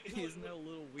okay? Isn't that a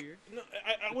little weird? No,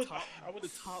 I would.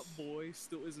 The top boy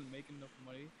still isn't making enough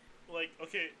money. Like,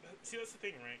 okay, see, that's the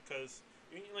thing, right? Because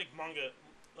like manga,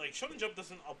 like Shonen Jump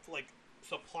doesn't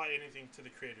supply anything to the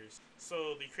creators,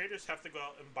 so the creators have to go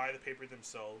out and buy the paper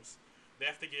themselves. They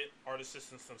have to get art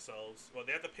assistants themselves. Well,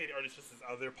 they have to pay the art assistants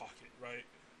out of their pocket, right?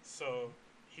 So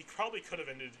he probably could have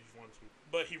ended if he wanted to,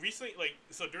 but he recently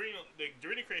during the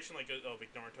creation of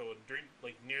Naruto and during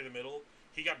near the middle,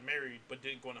 he got married but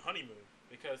didn't go on a honeymoon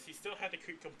because he still had to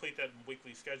complete that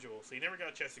weekly schedule, so he never got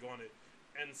a chance to go on it.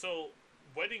 And so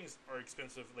weddings are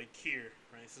expensive here,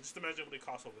 right? So just imagine what they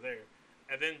cost over there.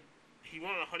 And then he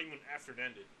went on a honeymoon after it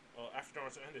ended, after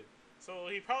Naruto ended. So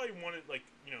he probably wanted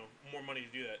more money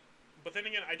to do that. But then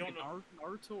again, I don't know.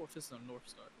 Naruto or Fist of the North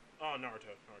Star? Oh,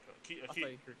 Naruto. I thought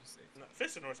you heard you say. No,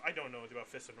 Fist of North. I don't know about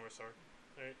Fist of North Star.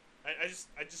 Right?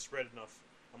 I just read enough.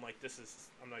 I'm like, I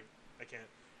can't.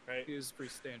 Right? It was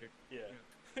pretty standard. Yeah.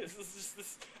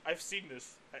 this. I've seen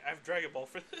this. I've Dragon Ball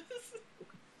for this.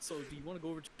 So, do you want to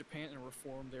go over to Japan and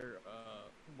reform their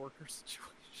worker situation?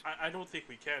 I don't think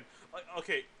we can.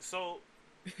 Okay, so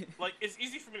it's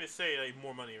easy for me to say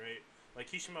more money, right? Like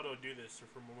Kishimoto would do this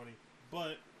for more money,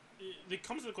 but it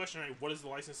comes to the question, right? What is the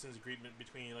licensing agreement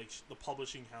between the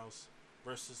publishing house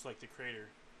versus the creator?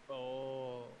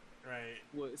 Oh, right.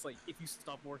 Well, it's like if you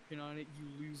stop working on it, you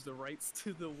lose the rights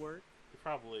to the work.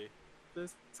 Probably.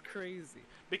 That's crazy.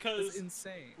 Because it's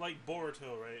insane. Like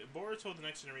Boruto, right? Boruto, the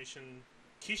next generation,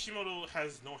 Kishimoto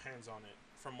has no hands on it.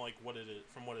 From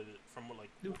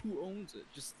who owns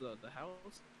it? Just the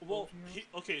house? Well,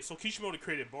 so Kishimoto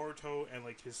created Boruto and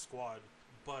his squad,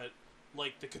 but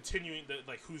the continuing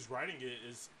who's writing it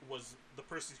was the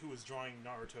person who was drawing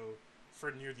Naruto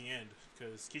for near the end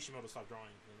because Kishimoto stopped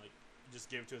drawing and just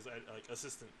gave it to his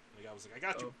assistant. I was like,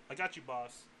 I got you,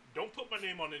 boss. Don't put my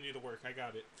name on any of the work. I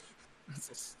got it.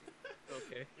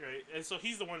 Okay. Right, and so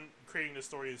he's the one creating the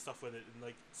story and stuff with it,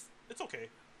 and it's okay.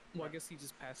 Well, I guess he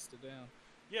just passed it down.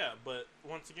 Yeah, but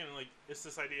once again, it's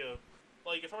this idea of,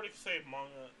 if I were to say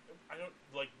manga,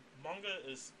 manga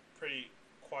is pretty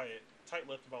quiet,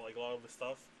 tight-lipped about, a lot of the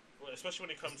stuff, especially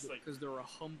when it comes to, because they're a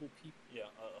humble people. Yeah,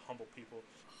 humble people.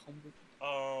 Humble.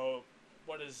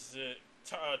 What is it?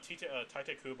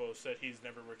 Taite Kubo said he's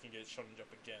never working at Shonen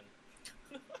Jump again.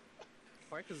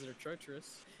 Why? Because they're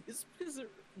treacherous. Is it,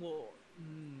 well,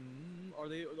 are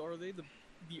they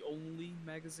the only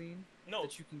magazine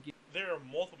that you can get? There are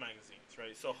multiple magazines,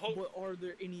 right? So but are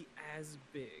there any as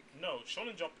big? No,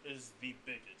 Shonen Jump is the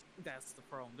biggest. That's the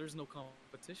problem. There's no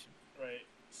competition. Right.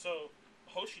 So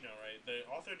Hoshino, right, the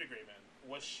author of The Gray Man,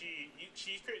 she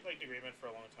created The Gray Man for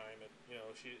a long time, and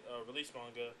she released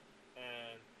manga,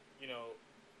 and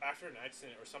after an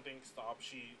accident or something stopped,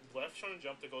 she left Shonen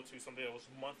Jump to go to something that was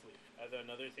monthly, and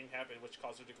then another thing happened which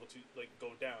caused her to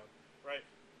go down, right?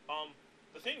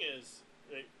 The thing is,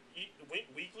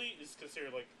 weekly is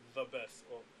considered the best.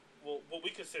 Well, what we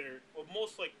consider,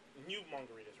 most new manga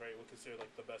readers, right, would consider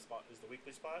the best spot is the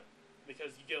weekly spot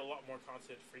because you get a lot more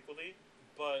content frequently.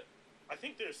 But I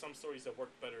think there's some stories that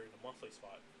work better in the monthly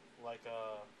spot,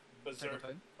 Berserk.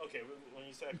 Okay, when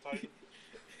you say Titan,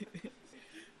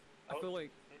 I feel like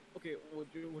what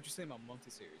you're saying about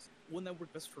monthly series, wouldn't that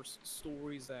work best for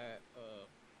stories that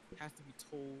have to be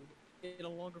told in a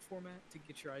longer format to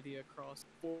get your idea across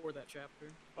for that chapter?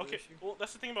 Okay, well,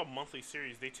 that's the thing about monthly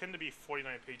series. They tend to be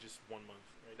 49 pages 1 month,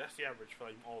 right? That's the average for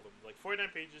all of them. 49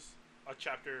 pages, a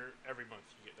chapter every month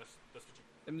you get. That's what you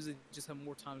get. That means they just have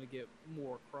more time to get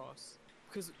more across.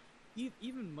 Because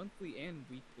even monthly and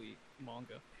weekly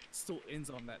manga still ends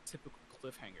on that typical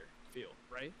cliffhanger feel,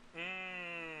 right?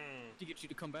 To get you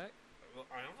to come back?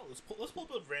 I don't know. Let's pull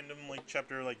up a random like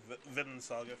chapter like Vinland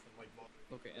Saga from like.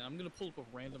 Okay, and I'm gonna pull up a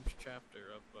random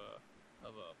chapter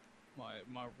of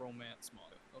my romance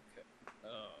manga. Okay.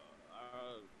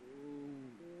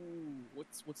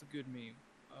 What's a good meme?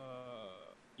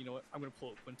 You know what? I'm gonna pull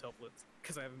up quintuplets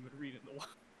because I haven't been reading in a while.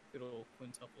 Good old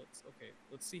quintuplets. Okay,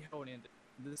 let's see how it ended.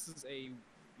 This is a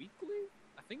weekly?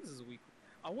 I think this is a weekly.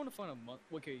 I want to find a month.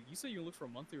 Okay, you say you look for a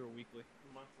monthly or a weekly?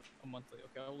 Monthly. A monthly.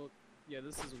 Okay, I'll look. Yeah,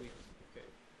 this is a weekly. Okay,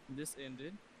 this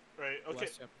ended. Right. Okay.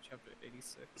 Last chapter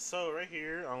 86. So right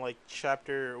here on like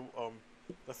chapter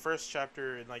the first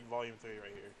chapter in like volume 3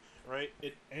 right here, right?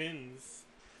 It ends.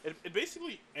 It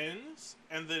basically ends,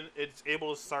 and then it's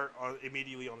able to start on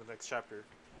immediately on the next chapter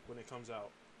when it comes out.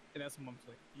 And that's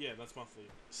monthly. Yeah, that's monthly.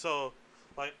 So,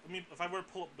 like, I mean, if I were to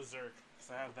pull up Berserk,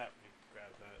 because I have that, let me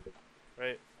grab that.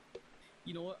 Right.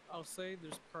 You know what? I'll say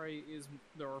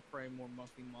there are probably more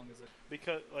monthly mangas that.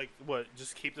 Because like what?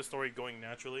 Just keep the story going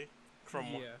naturally.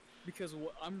 Yeah, because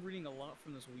I'm reading a lot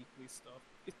from this weekly stuff.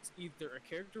 It's either a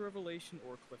character revelation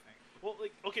or a cliffhanger. Well,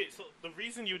 like, okay, so the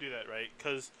reason you do that, right?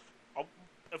 Because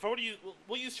if I were to use,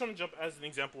 we'll use Shonen Jump as an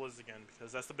example again,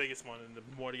 because that's the biggest one and the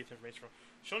more to get information from.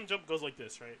 Shonen Jump goes like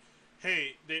this, right?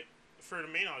 Hey, for the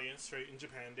main audience, right, in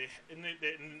Japan, in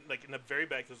the very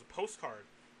back, there's a postcard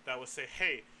that would say,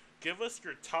 hey, give us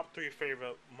your top 3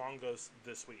 favorite mangas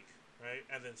this week, right?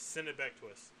 And then send it back to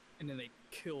us. And then they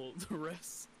kill the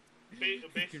rest.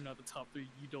 If you're not the top 3,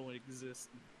 you don't exist.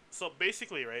 So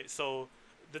basically, right? So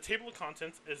the table of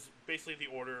contents is basically the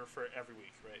order for every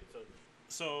week, right?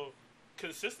 So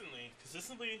consistently,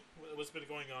 what's been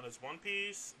going on is One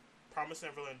Piece, Promised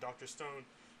Neverland, Dr. Stone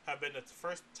have been the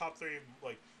first top 3.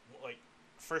 Like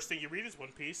first thing you read is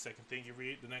One Piece. Second thing you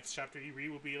read, the next chapter you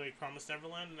read will be like Promised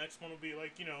Neverland. The next one will be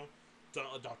like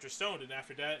Dr. Stone, and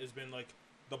after that has been like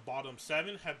the bottom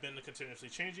 7 have been continuously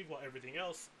changing, while everything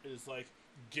else is like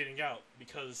getting out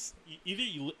because either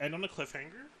you end on a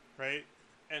cliffhanger, right,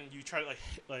 and you try to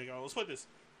let's put this: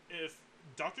 if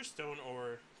Dr. Stone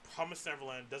or Promised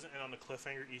Neverland doesn't end on a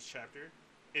cliffhanger each chapter,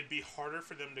 it'd be harder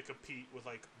for them to compete with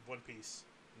like One Piece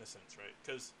in a sense, right?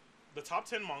 Because the top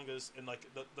 10 mangas and like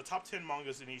the top 10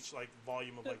 mangas in each like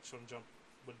volume of like Shonen Jump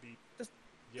would be.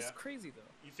 It's crazy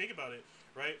though. You think about it,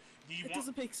 right?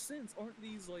 Doesn't make sense. Aren't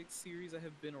these like series that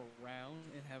have been around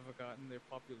and have gotten their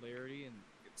popularity and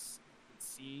it's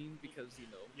seen because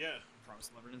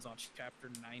Promised Neverland's on chapter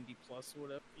 90 plus or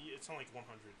whatever. Yeah, it's on like 100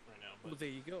 right now. But well, there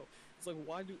you go. It's like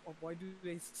why do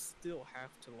they still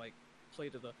have to like play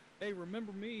to the hey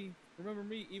remember me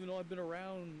even though I've been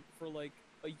around for like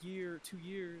a year, 2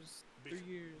 years, 3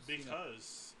 years.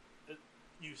 Because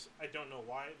I don't know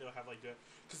why they'll have like that.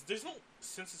 Because there's no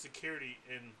sense of security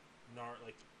in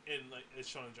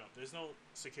Shonen Jump. There's no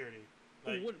security.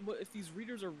 Like, what if these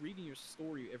readers are reading your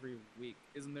story every week?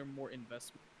 Isn't there more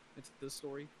investment into this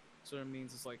story? So that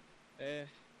means it's like, we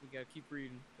gotta keep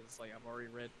reading. Cause it's like I've already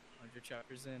read 100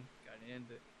 chapters in, gotta end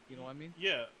it. You know what I mean?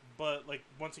 Yeah, but like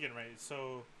once again, right?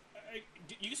 So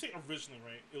you can say originally,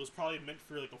 right? It was probably meant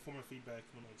for like a form of feedback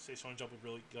when like say Shonen Jump was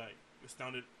really like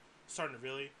starting to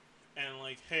really, and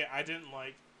like hey, I didn't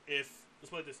like let's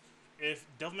put it this. If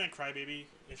Devilman Crybaby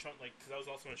in Shonen, because that was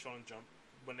also in Shonen Jump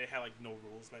when they had like no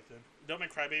rules back then.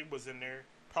 Devilman Crybaby was in there,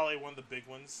 probably one of the big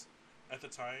ones at the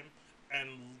time, and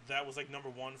that was like number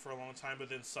 1 for a long time. But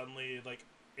then suddenly, like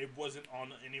it wasn't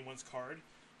on anyone's card.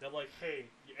 That like, hey,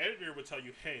 the editor would tell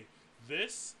you, hey,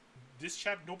 this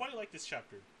chapter, nobody liked this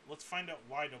chapter. Let's find out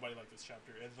why nobody liked this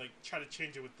chapter, and like try to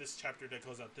change it with this chapter that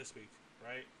goes out this week,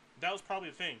 right? That was probably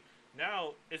the thing.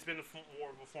 Now it's been more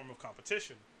of a form of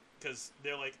competition. Because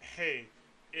they're like, hey,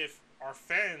 if our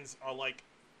fans are like,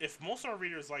 if most of our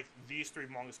readers like these 3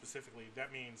 mangas specifically,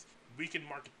 that means we can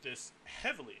market this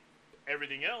heavily.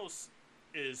 Everything else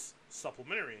is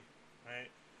supplementary, right?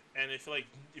 And if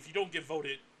you don't get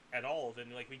voted at all,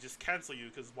 then like we just cancel you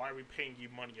because why are we paying you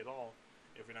money at all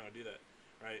if we're not gonna do that,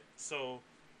 right? So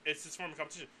it's this form of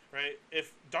competition, right?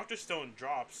 If Dr. Stone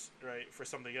drops right for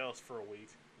something else for a week,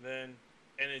 then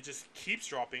and it just keeps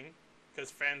dropping. Because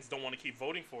fans don't want to keep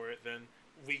voting for it, then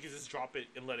we can just drop it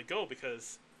and let it go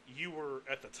because you were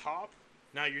at the top,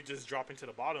 now you're just dropping to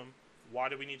the bottom. Why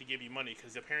do we need to give you money?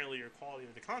 Because apparently your quality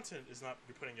of the content is not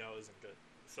you're putting out isn't good.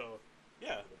 So,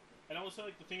 yeah. And I would say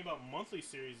like the thing about monthly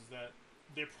series is that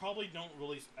they probably don't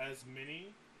release as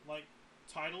many like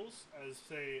titles as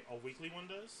say a weekly one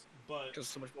does, but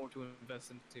just so much more to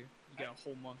invest into. You got a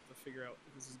whole month to figure out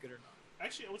if this is good or not.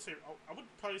 Actually, I would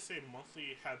probably say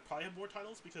monthly probably have more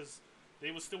titles because they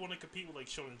would still want to compete with like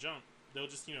Shonen Jump. They'll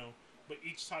just but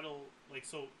each title like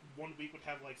so 1 week would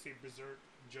have like say Berserk,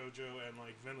 JoJo, and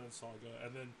like Vinland Saga,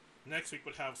 and then next week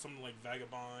would have something like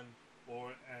Vagabond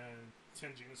and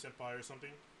Tenjin Senpai or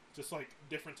something. Just like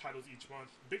different titles each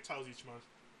month, big titles each month,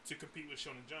 to compete with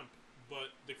Shonen Jump.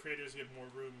 But the creators get more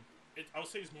room. I would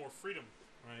say it's more freedom,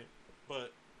 right?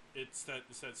 But it's that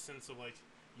sense of like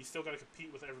you still got to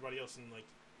compete with everybody else in like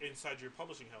inside your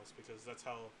publishing house, because that's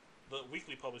how the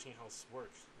weekly publishing house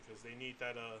works, because they need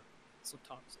that So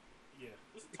toxic. yeah,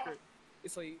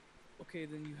 it's like, okay,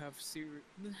 then you have series.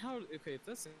 Then how? Okay, if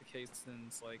that's the case, then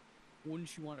it's like,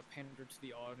 wouldn't you want to pander to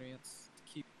the audience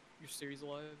to keep your series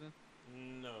alive?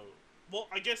 Then? No. Well,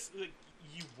 I guess like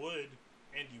you would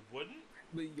and you wouldn't.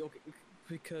 But okay,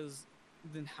 because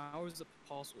then how is it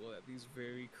possible that these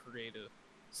very creative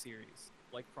series,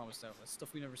 like Promised Neverland,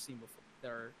 stuff we've never seen before,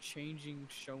 that are changing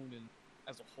shonen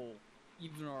as a whole,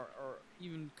 even are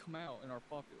even come out and are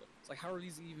popular? It's like, how are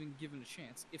these even given a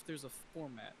chance if there's a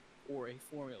format or a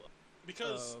formula?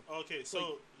 Because okay, so like,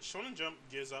 Shonen Jump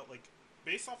gives out like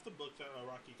based off the book that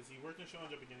Rocky, because he worked in Shonen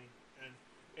Jump beginning, and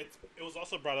it was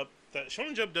also brought up that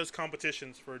Shonen Jump does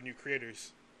competitions for new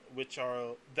creators, which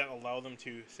are that allow them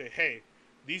to say, hey,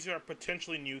 these are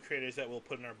potentially new creators that we'll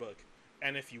put in our book,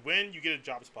 and if you win, you get a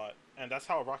job spot. And that's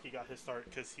how Rocky got his start,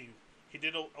 because he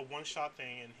did a one shot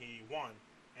thing and he won,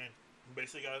 and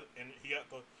basically got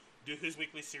to do his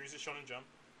weekly series of Shonen Jump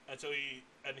until he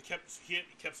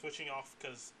kept switching off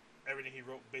because everything he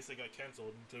wrote basically got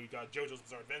canceled until he got JoJo's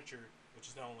Bizarre Adventure, which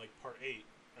is now in like part 8,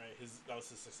 right? That was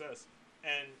his success.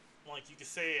 And like you could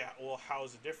say, well, how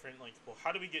is it different? Like, well,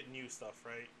 how do we get new stuff,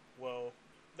 right? Well,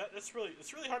 it's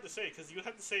really hard to say, because you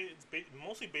have to say it's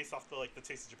mostly based off the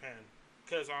taste of Japan.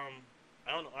 Because I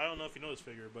don't know if you know this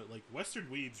figure, but like Western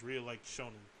weebs really like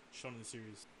shonen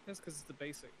series. That's because it's the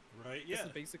basic, right? Yeah, it's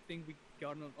the basic thing we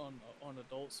got on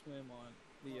Adult Swim, on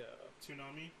the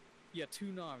Toonami. Yeah,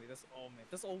 Toonami. That's all, man.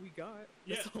 That's all we got.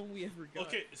 Yeah. That's all we ever got.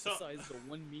 Okay, so besides the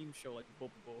one meme show like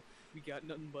Bobobo, we got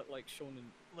nothing but like shonen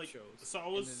shows. So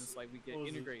and then it's like we get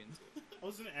integrated into it. I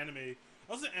was in an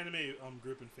anime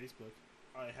group in Facebook.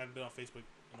 I haven't been on Facebook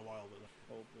in a while, but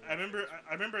I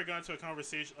remember I got into a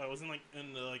conversation. I was in a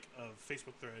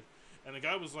Facebook thread, and the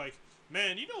guy was like,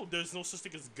 "Man, there's no such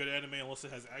thing as good anime unless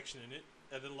it has action in it."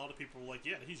 And then a lot of people were like,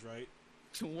 "Yeah, he's right."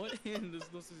 To what end there's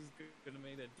no such good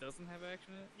anime that doesn't have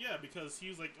action in it? Yeah, because he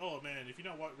was like, "Oh man, if you're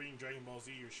not reading Dragon Ball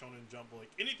Z or Shonen Jump, like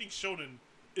anything shonen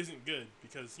isn't good,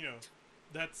 because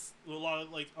that's a lot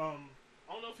of like I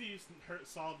don't know if he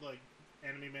saw like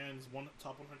Anime Man's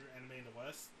top 100 anime in the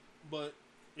West, but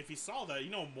if he saw that,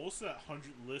 most of that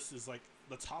 100 list is like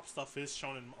the top stuff is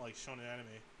shonen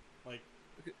anime, like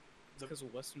because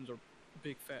Westerns are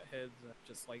big fat heads that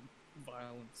just like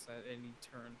violence at any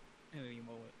turn, at any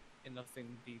moment. And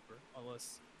nothing deeper,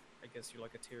 unless I guess you're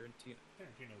like a Tarantino.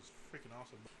 Tarantino's freaking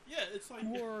awesome. Yeah, it's like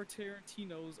who are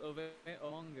Tarantinos of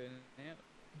manga and anime?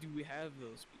 Do we have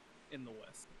those people in the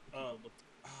West?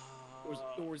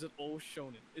 Or is it all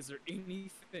shonen? Is there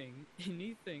anything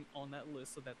on that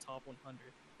list of that top 100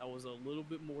 that was a little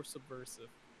bit more subversive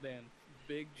than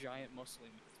big giant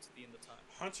muscling moves to the end of time?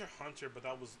 Hunter x Hunter, but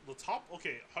that was the top.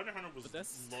 Okay, Hunter x Hunter was. But that's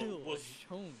still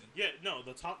shonen. Yeah, no,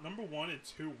 the top number 1 and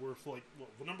 2 were like. Well,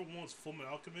 number 1 was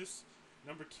Fullmetal Alchemist.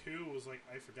 Number 2 was like,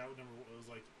 I forgot what number 1 was.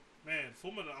 Like, man,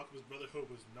 Fullmetal Alchemist Brotherhood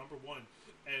was number 1,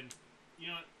 and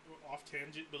off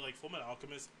tangent, but like Fullmetal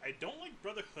Alchemist, I don't like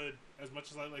Brotherhood as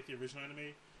much as I like the original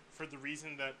anime, for the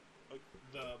reason that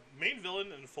the main villain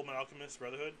in Fullmetal Alchemist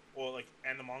Brotherhood,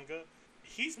 and the manga,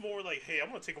 he's more like, hey, I'm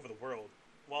gonna take over the world.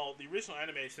 While the original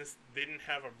anime, since they didn't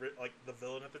have the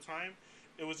villain at the time,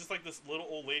 it was just like this little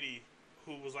old lady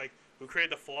who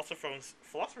created the Philosopher's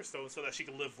Stone so that she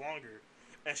could live longer,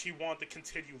 and she wanted to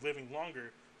continue living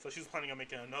longer, so she was planning on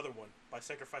making another one by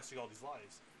sacrificing all these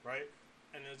lives, right?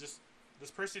 And it was just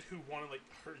this person who wanted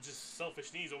her just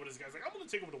selfish needs over this guy's like, I'm gonna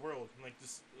take over the world, and like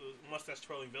this mustache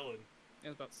twirling villain. I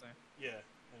was about to say. Yeah,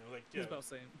 and I was like, yeah. I was about to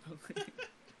say.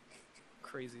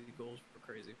 Crazy goals for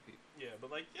crazy people. Yeah, but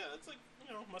it's like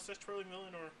mustache twirling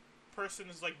villain, or person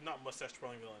is like not mustache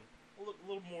twirling villain, a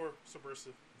little more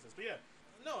subversive. But yeah,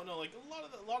 no, like a lot of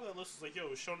that list is like,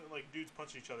 showing like dudes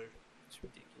punching each other. It's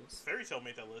ridiculous. Fairy Tail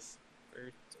made that list.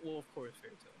 Well, of course,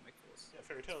 Fairy Tail make the list. Yeah,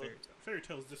 Fairy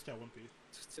Tail's discount One Piece.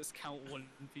 Discount One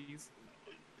Piece.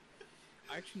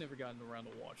 I actually never gotten around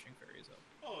to watching Fairy Tail.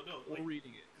 Oh no, or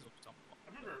reading it, because we're talking about.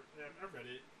 I remember, I read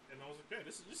it. And I was like, man,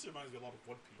 this reminds me a lot of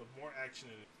One Piece, but more action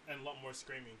in it, and a lot more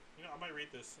screaming. I might read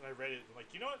this, and I read it,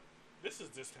 like, you know what? This is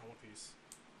discount One Piece.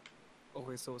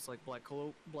 Okay, so it's like Black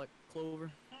Clover? Black Clover?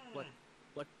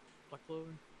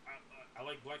 I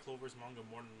like Black Clover's manga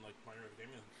more than, like, My Hero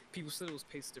Academia. People said it was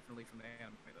paced differently from the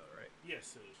anime, though, right?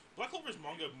 Yes, it is. Black Clover's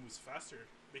manga moves faster,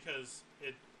 because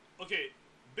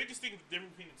biggest thing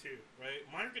difference between the two, right?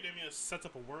 My Hero Academia sets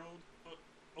up a world,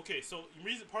 Okay, so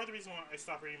part of the reason why I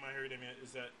stopped reading My Hero Academia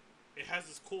is that it has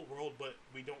this cool world, but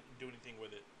we don't do anything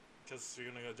with it because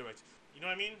you're gonna go direct. You know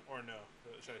what I mean, or no?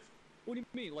 Should What do you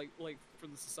mean? Like for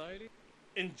the society?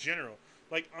 in general,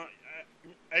 like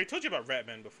I told you about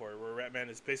Ratman before, where Ratman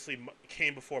is basically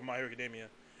came before My Hero Academia,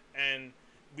 and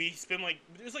we spend like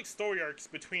there's like story arcs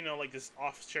between like this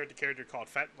character called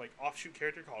offshoot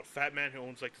character called Fat Man who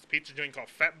owns like this pizza joint called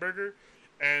Fat Burger,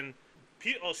 and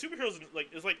superheroes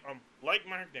is like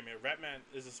My Hero Academia. Ratman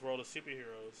is this world of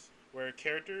superheroes where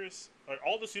characters or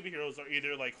all the superheroes are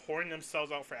either like whoring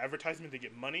themselves out for advertisement to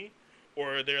get money,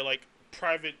 or they're like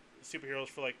private superheroes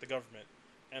for like the government,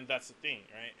 and that's the thing,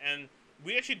 right? And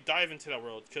we actually dive into that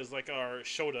world because like our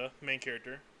Shota main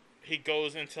character, he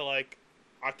goes into like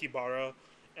Akibara,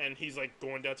 and he's like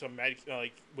going down to a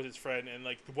like with his friend, and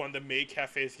like one of the maid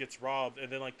cafes gets robbed, and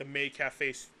then like the maid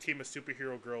cafe team of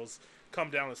superhero girls come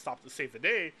down and stop to save the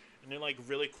day, and they're like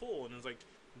really cool, and it's like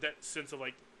that sense of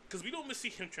like because we don't see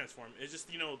him transform. It's just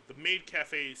the maid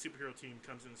cafe superhero team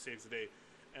comes in and saves the day,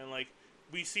 and like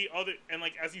we see other and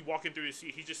like as you walk in through the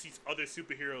sea, he just sees other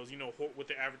superheroes, with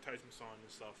the advertisements on and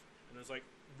stuff, and it's like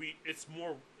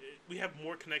we have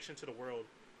more connection to the world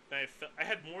than I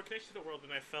had more connection to the world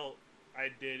than I felt I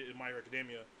did in My Hero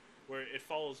Academia, where it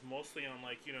follows mostly on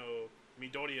like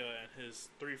Midoriya and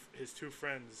his two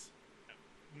friends,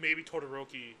 maybe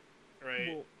Todoroki, right?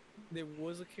 Well, there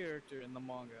was a character in the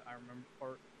manga I remember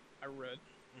part I read.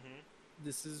 Mm-hmm.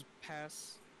 This is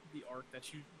past the arc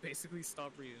that you basically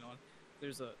stopped reading on.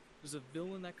 There's a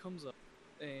villain that comes up,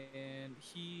 and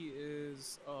he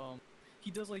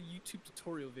does like YouTube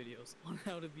tutorial videos on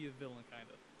how to be a villain, kind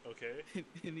of. Okay.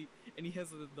 and he has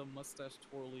the mustache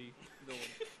twirly villain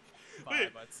vibe,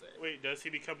 Wait, I'd say. Wait, does he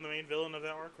become the main villain of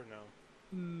that arc or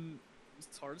no?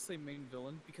 It's hard to say main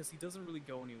villain because he doesn't really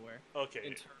go anywhere. Okay.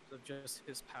 In terms of just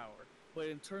his power, but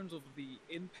in terms of the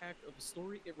impact of the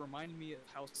story, it reminded me of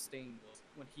how Stain was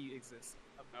when he existed,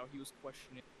 of how he was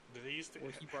questioning. Did they use Did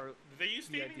they use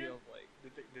Stain the idea again? of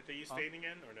like? Did they use Stain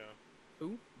again or no?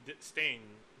 Who? Stain.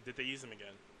 Did they use him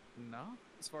again? No,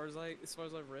 as far as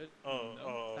I've read. Oh,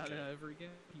 no, okay. Not ever again.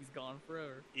 He's gone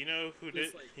forever. You know who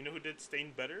did? Like, you know who did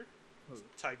Stain better? Who?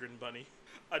 Tiger and Bunny.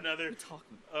 Another. What are you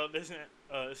talking about? There's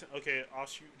okay,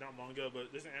 offshoot, not manga,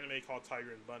 but there's an anime called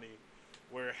Tiger and Bunny,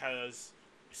 where it has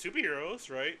superheroes,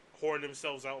 right, whoring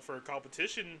themselves out for a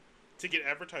competition to get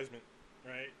advertisement,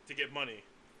 right, to get money,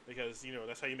 because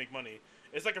that's how you make money.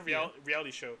 It's like a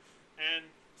reality show, and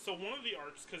so one of the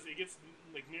arcs, because it gets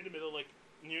like near the middle, like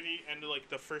near the end of like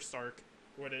the first arc,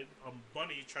 where the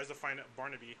Bunny tries to find out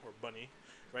Barnaby or Bunny,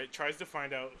 right, tries to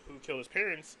find out who killed his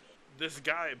parents. This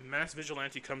guy, mass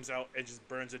vigilante, comes out and just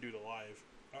burns a dude alive,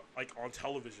 like on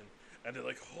television, and they're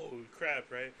like, "Holy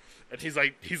crap!" Right? And he's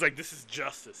like, "This is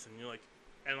justice," and you're like,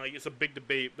 and like it's a big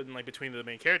debate, but like between the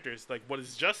main characters, like, what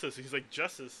is justice? He's like,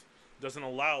 justice doesn't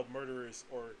allow murderers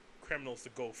or criminals to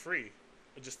go free,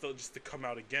 just to come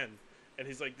out again. And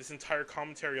he's like, this entire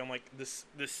commentary on like this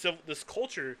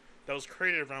culture that was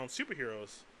created around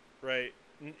superheroes, right?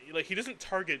 Like he doesn't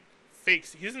target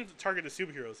fakes. He doesn't target the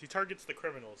superheroes. He targets the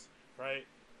criminals, right?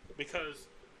 Because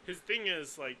his thing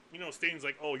is like, Stain's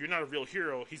like, oh, you're not a real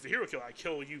hero. He's the hero killer. I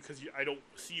kill you because I don't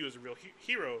see you as a real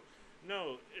hero.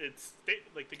 No, it's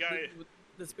like the guy.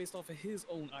 That's based off of his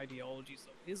own ideology,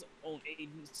 so his own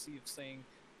agency of saying,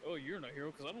 "Oh, you're not a hero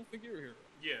because I don't think you're a hero."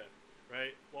 Yeah,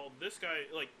 right. Well, this guy,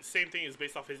 like, same thing is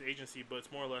based off his agency, but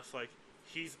it's more or less like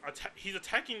he's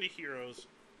attacking the heroes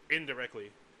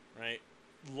indirectly, right?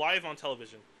 Live on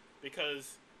television,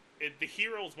 because the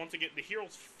heroes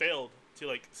failed to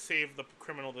like save the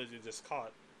criminal that they just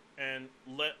caught, and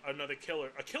let a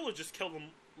killer just kill them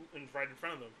right in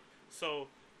front of them. So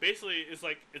basically, it's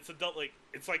like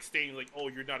Stain, like, oh,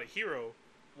 you're not a hero.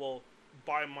 Well,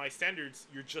 by my standards,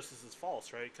 your justice is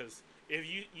false, right? Because if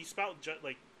you spout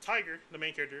like Tiger, the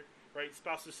main character, right,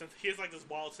 spouts this sense. He has like this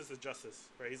wild sense of justice,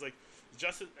 right? He's like,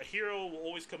 justice. A hero will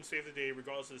always come save the day,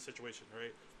 regardless of the situation,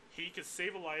 right? He can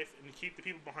save a life and keep the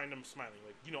people behind him smiling,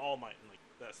 like All Might and like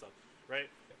that stuff, right?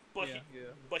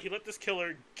 But he let this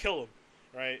killer kill him,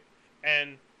 right?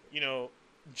 And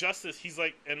justice. He's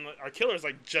like, and our killer's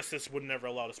like, justice would never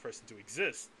allow this person to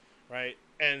exist, right?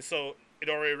 And so it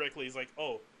already directly is like,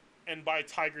 oh, and by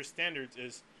Tiger's standards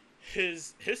is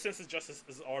his sense of justice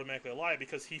is automatically a lie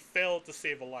because he failed to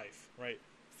save a life, right?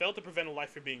 Failed to prevent a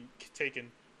life from being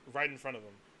taken right in front of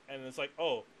him, and it's like,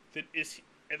 oh,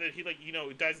 and then he like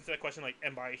dives into that question like,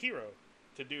 am I a hero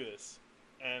to do this?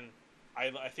 And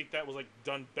I think that was like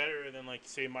done better than like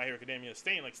say My Hero Academia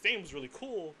Stain. Like Stain was really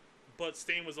cool, but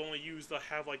Stain was only used to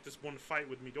have like this one fight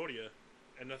with Midoriya,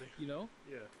 and nothing. Yeah.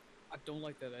 I don't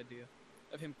like that idea.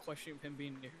 of him questioning him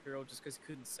being a hero just because he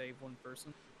couldn't save one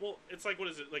person. Well, it's like, what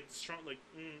is it, like strong? Like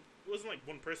it wasn't like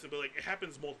one person, but like it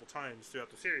happens multiple times throughout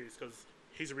the series because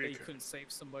he's a That he reoccurring. couldn't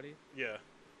save somebody. Yeah,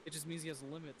 It just means he has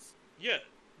limits. yeah,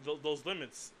 those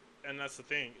limits, and that's the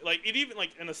thing. Like it even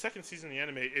like in the second season of the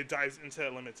anime, it dives into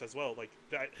that limits as well. Like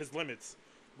that his limits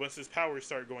once his powers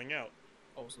start going out.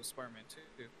 Also, Spider-Man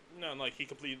too. No, like he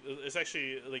it's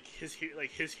actually like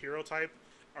his hero type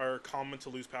are common to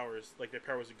lose powers. Like their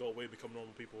powers would go away, become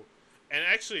normal people, and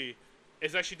actually,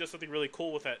 it actually does something really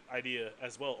cool with that idea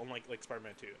as well. Unlike like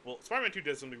Spider-Man 2. Well, Spider-Man 2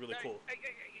 does something really cool.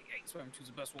 Spider-Man 2's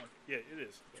the best one. Yeah, it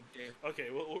is. Okay,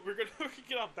 well we're gonna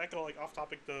get off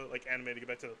topic to like anime to get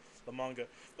back to the manga.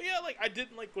 But yeah, like I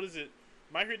didn't like what is it,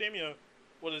 My Hero Academia.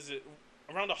 What is it?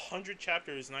 Around 100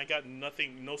 chapters, and I got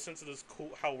no sense of this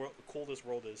cool this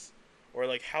world is, or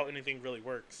like how anything really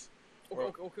works.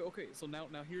 Okay. So now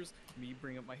here's me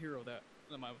bringing up my hero that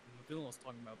my villain was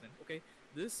talking about. Then, okay,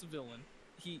 this villain,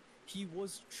 he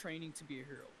was training to be a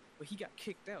hero, but he got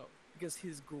kicked out because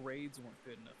his grades weren't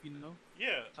good enough. You know?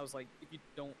 Yeah. I was like, if you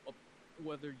don't,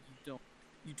 whether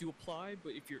you do apply,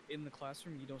 but if you're in the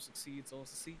classroom, you don't succeed.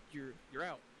 You're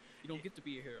out. You don't get to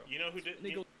be a hero. You know who did?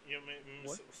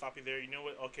 Stop you there. You know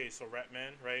what? Okay, so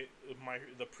Ratman, right? The My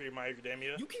Hero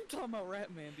Academia. You keep talking about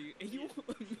Ratman, dude. And you.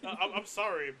 I'm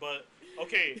sorry, but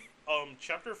okay.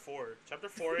 Chapter 4.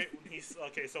 He's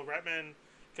okay. So Ratman,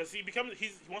 because he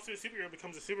wants to be a superhero,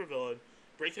 becomes a supervillain,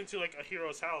 breaks into like a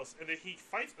hero's house, and then he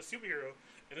fights a superhero,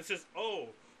 and it says, "Oh,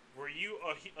 were you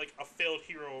a failed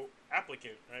hero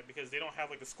applicant?" Right? Because they don't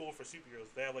have like a school for superheroes.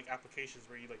 They have like applications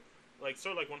where you like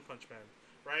sort of like One Punch Man.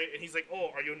 Right, and he's like, "Oh,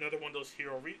 are you another one of those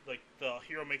hero like the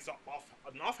hero makes an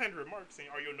offhand remark saying,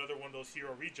 "Are you another one of those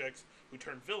hero rejects who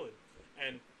turned villain?"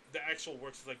 And the actual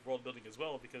works is like world building as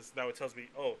well, because now it tells me,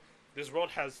 "Oh, this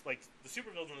world has like the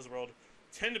supervillains in this world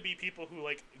tend to be people who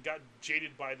like got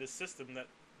jaded by this system that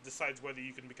decides whether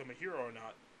you can become a hero or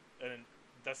not," and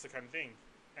that's the kind of thing.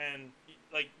 And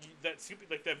like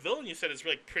that villain you said is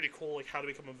really pretty cool, like how to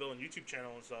become a villain YouTube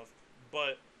channel and stuff,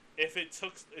 but if it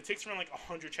takes around like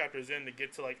 100 chapters in to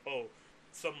get to like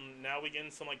now we get in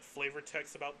some like flavor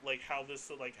text about like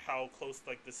how close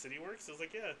like the city works. It was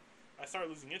like, yeah, I started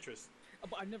losing interest.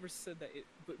 But I never said that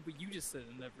but you just said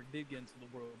it never did get into the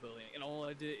world building, and all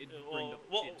I did it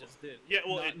just did. Yeah,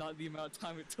 well, not the amount of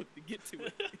time it took to get to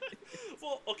it.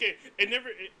 Well, okay, it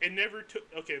never took.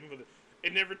 Okay,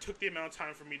 it never took the amount of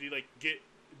time for me to like get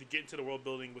into the world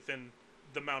building within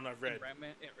the amount I've read.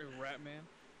 Ratman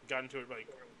got into it like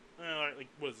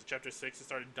what is it, chapter 6? It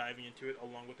started diving into it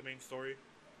along with the main story.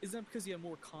 Is that because you have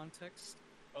more context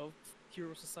of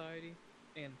Hero Society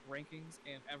and rankings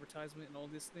and advertisement and all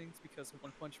these things? Because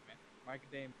One Punch Man, My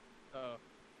Academia,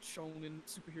 Shonen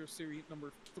Superhero Series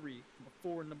number 3, number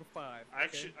 4, and number 5.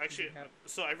 Okay?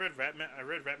 So I read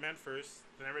Ratman first,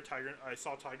 then I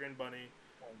saw Tiger and Bunny,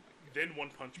 then One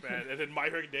Punch Man, and then My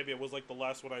Hero Academia was like the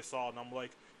last one I saw, and I'm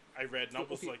like, I read, and I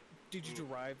was like, did you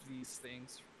derive these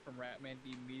things from Ratman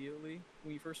immediately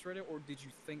when you first read it, or did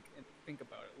you think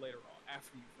about it later on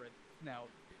after you've read now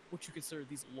what you consider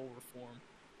these lower form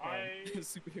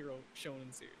superhero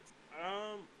shonen series?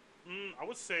 I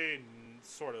would say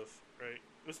sort of, right?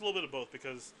 It's a little bit of both,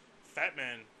 because Fat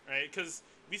Man, right? Because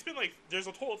we spent like there's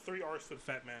a total of 3 arcs with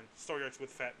Fat Man, story arcs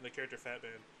with the character Fat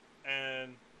Man,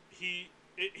 and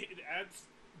it adds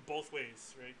both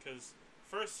ways, right? Because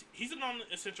first, he's a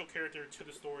non-essential character to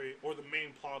the story or the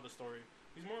main plot of the story.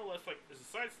 He's more or less like it's a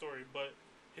side story, but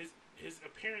his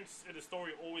appearance in the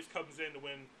story always comes in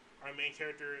when our main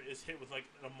character is hit with like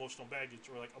an emotional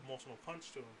baggage or like emotional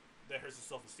punch to him that hurts his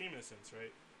self-esteem in a sense,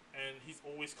 right? And he's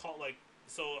always caught like,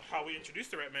 so how we introduce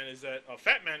the Ratman is that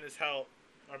Fat Man is how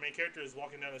our main character is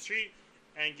walking down the street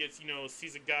and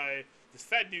sees a guy, this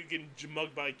fat dude getting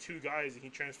mugged by 2 guys, and he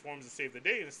transforms to save the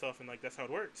day and stuff, and like that's how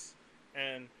it works.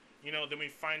 And then we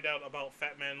find out about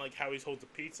Fat Man, like how he holds a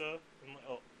pizza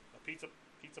and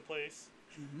pizza place,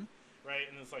 right?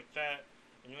 And it's like that,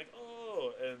 and you're like,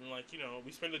 oh, and like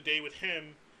we spend the day with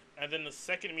him, and then the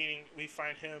second meeting we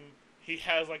find him. He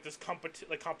has like this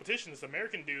competition. This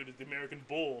American dude, the American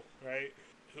Bull, right?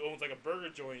 Who owns like a burger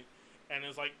joint, and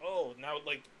it's like, oh, now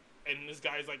like, and this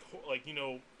guy's like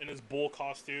in his bull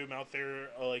costume out there,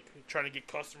 like trying to get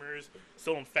customers,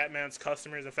 stealing Fat Man's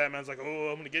customers, and Fat Man's like, oh,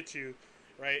 I'm gonna get you,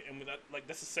 right? And with that, like,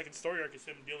 that's the second story arc is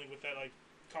him dealing with that like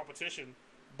competition,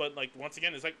 but like once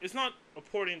again, it's not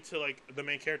according to like the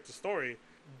main character's story.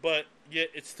 But yet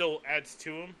it still adds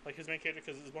to him, like his main character,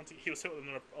 because he was hit with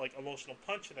an like emotional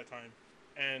punch at that time,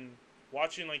 and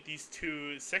watching like these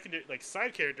 2 secondary like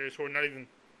side characters who are not even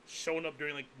showing up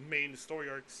during like main story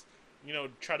arcs,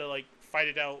 try to like fight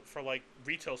it out for like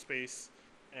retail space,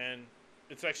 and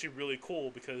it's actually really cool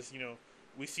because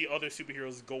we see other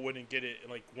superheroes go in and get it,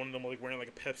 and like one of them like wearing like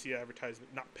a Pepsi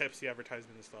advertisement, not Pepsi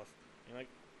advertisement and stuff,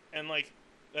 and like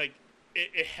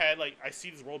it had like I see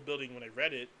this world building when I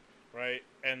read it, right,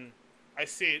 and I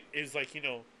see it is like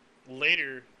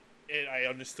later, I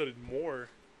understood it more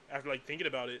after like thinking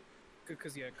about it.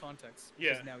 Because you had context.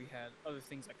 Yeah. Because now you had other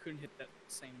things that couldn't hit that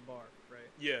same bar, right?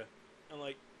 Yeah, and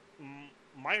like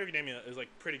My Hero Academia is like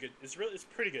pretty good. It's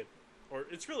pretty good, or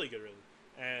it's really good, really.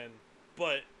 And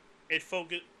but I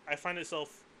find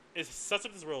itself it sets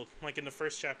up this world like in the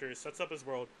first chapter. It sets up this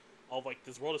world of like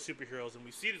this world of superheroes, and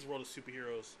we see this world of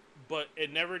superheroes, but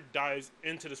it never dives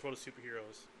into this world of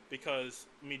superheroes because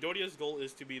Midoriya's goal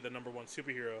is to be the #1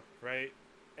 superhero, right?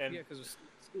 And yeah, because it's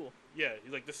school. Yeah,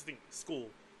 like this thing, school,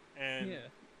 and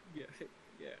yeah,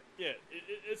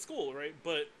 it's school, right?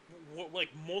 But like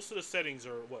most of the settings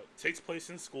are what takes place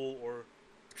in school or.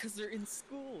 Because they're in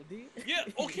school, dude. Yeah,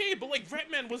 okay, but like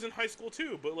Ratman was in high school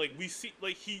too. But like we see,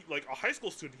 like he like a high school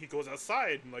student, he goes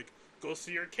outside and like goes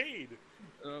to the arcade.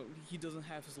 He doesn't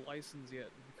have his license yet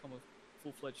to become a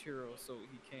full-fledged hero, so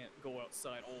he can't go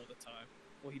outside all the time.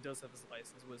 Well, he does have his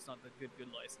license, but it's not the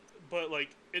good license. But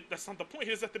like that's not the point. He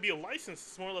doesn't have to be a license.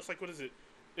 It's more or less like what is it?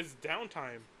 It's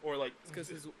downtime or like. Because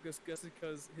his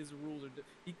rules are.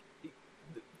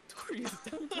 His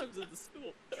downtimes at the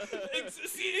school.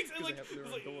 Like,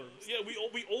 yeah,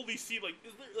 we only see like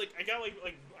I got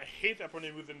like I hate that when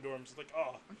they move in dorms. It's like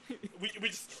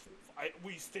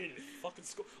we stayed in fucking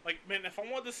school. Like man, if I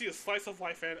wanted to see a slice of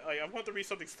life and like I wanted to read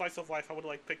something slice of life, I would have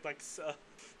like picked like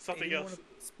something else.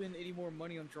 Want to spend any more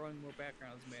money on drawing more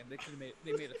backgrounds, man?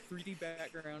 They made a 3D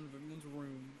background of everyone's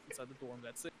room inside the dorm.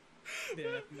 That's it. They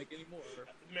didn't have to make any more.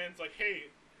 Man's like, hey.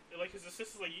 Like his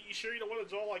assistant's like, you sure you don't want to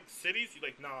draw like cities? He's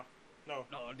like, nah, no,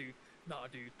 dude,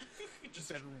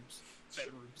 just bedrooms.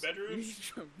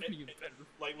 Bedrooms.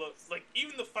 Like look, like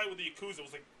even the fight with the Yakuza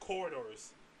was like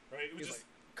corridors, right? It was just like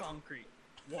concrete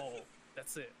wall.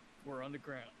 That's it. We're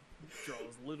underground. Draw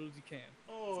as little as you can.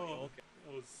 Oh, like, okay.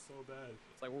 That was so bad.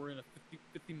 It's like we're in a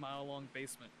 50 mile long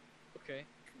basement. Okay.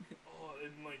 Oh,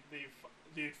 and like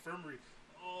the infirmary.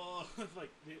 Oh,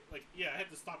 yeah, I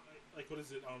had to stop. Like, what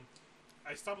is it?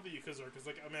 I stopped at the Yakuza because,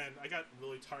 like, man, I got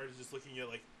really tired of just looking at,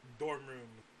 like, dorm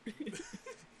room,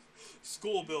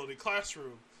 school building,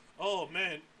 classroom. Oh,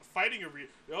 man, fighting arena.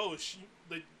 Oh,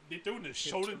 they're doing the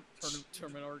shonen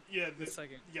tournament arc. Yeah,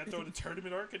 second. Yeah, throwing the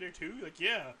tournament arc in there too. Like,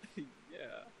 yeah. Yeah.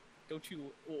 Don't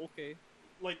you? Well, okay.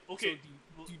 Like, okay.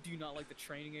 So do you not like the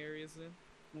training areas then?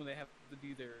 When they have to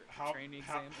do their training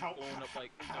exam, blowing up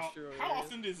like industrial areas? How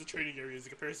often is the training areas in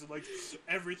comparison to like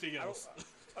everything else?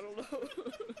 I don't know.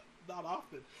 Not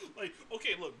often. Like,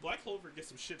 okay, look, Black Clover gets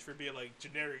some shit for being like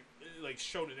generic, like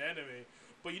shonen anime,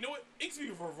 but you know what? It gives me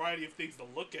a variety of things to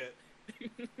look at.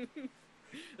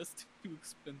 That's too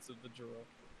expensive to draw.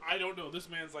 I don't know. This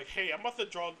man's like, hey, I'm about to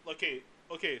draw.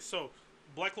 Okay, so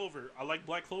Black Clover. I like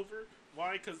Black Clover.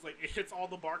 Why? Because like it hits all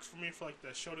the marks for me for like the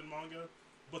shonen manga,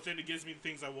 but then it gives me the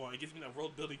things I want. It gives me that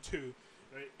world building too,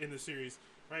 right? In the series,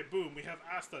 right? Boom, we have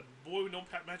Asta, boy with no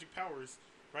magic powers,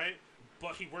 right?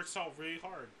 But he works out really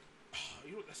hard.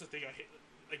 You know, that's the thing I hate.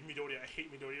 Like Midoriya, I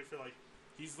hate Midoriya for like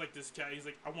he's like this guy. He's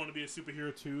like I want to be a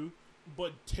superhero too,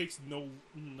 but takes no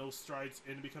strides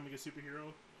into becoming a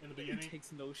superhero in the beginning. He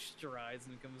takes no strides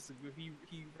and becomes a superhero.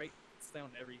 He writes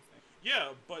down everything. Yeah,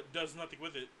 but does nothing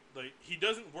with it. Like he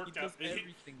doesn't work out.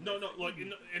 Everything. Like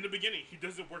in the beginning, he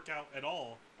doesn't work out at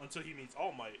all until he meets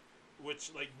All Might,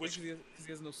 which because he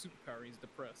has no superpower. He's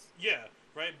depressed. Yeah,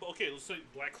 right. But okay, let's say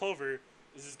Black Clover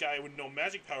is this guy with no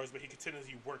magic powers, but he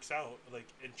continuously works out, like,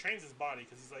 and trains his body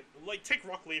because he's like take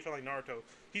Rock Lee for like Naruto.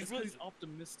 He's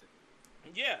optimistic.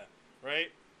 Yeah, right.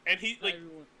 And he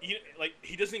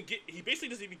he basically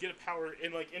doesn't even get a power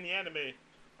in the anime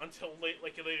until later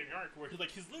in the arc where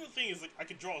his little thing is like I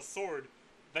could draw a sword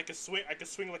that could swing. I could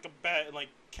swing like a bat and like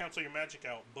cancel your magic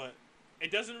out, but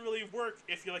it doesn't really work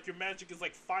if your magic is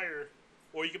like fire,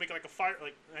 or you can make it like a fire.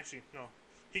 Like actually no.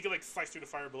 He can like slice through the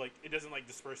fire, but like it doesn't like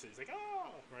disperse it. He's like,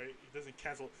 right? It doesn't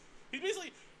cancel.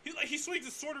 He swings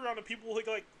his sword around and people who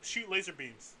can like shoot laser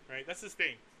beams, right? That's his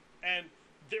thing. And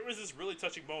there was this really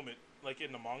touching moment, like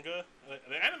in the manga,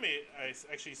 the anime. I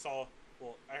actually saw.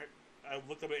 Well, I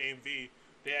looked up at AMV.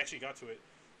 They actually got to it,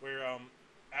 where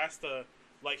Asta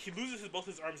like he loses both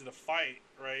his arms in a fight,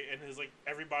 right? And his like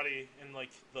everybody in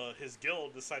like his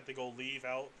guild decide to go leave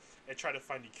out and try to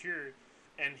find a cure,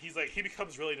 and he's like he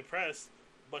becomes really depressed.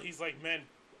 But he's like, man,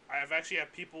 I've actually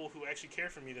have people who actually care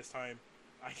for me this time.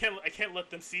 I can't let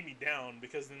them see me down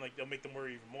because then like they'll make them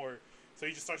worry even more. So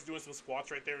he just starts doing some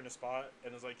squats right there in the spot,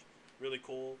 and it's like really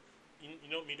cool. You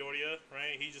know Midoriya,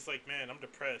 right? He's just like, man, I'm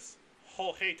depressed.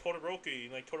 oh hey Todoroki,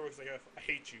 and like Todoroki's like I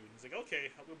hate you, and he's like okay,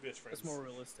 we'll be best friends. That's more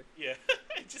realistic. Yeah,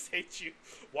 I just hate you.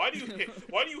 Why do you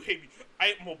why do you hate me?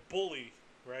 I'm a bully,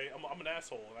 right? I'm an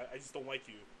asshole. I just don't like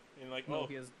you. And like No, oh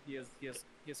he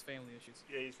has family issues.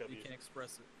 yeah, he's got He can't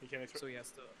express it. He can't express. So he has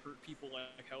to hurt people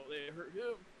like how they hurt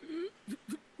him.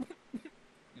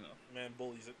 You know. Man,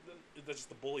 bullies. That's just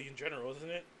the bully in general, isn't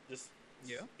it? Just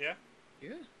Yeah. Yeah.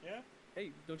 Yeah. Yeah.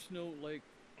 Hey, don't you know like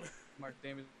my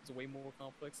damage is way more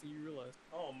complex than you realize?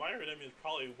 Oh, my enemy is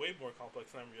probably way more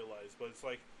complex than I realized. But it's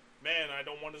like, man, I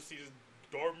don't want to see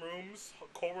dorm rooms,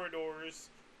 corridors.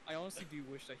 I honestly do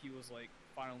wish that he was like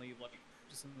finally like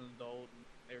just an adult and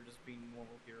they're just being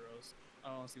normal heroes. I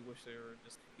honestly wish they were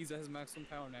just. He's at his maximum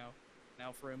power now.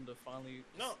 Now for him to finally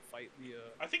fight the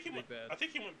I think he big went. bad. I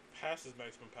think he went past his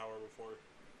maximum power before.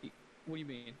 What do you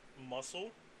mean?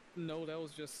 Muscle? No, that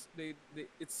was just they.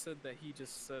 It said that he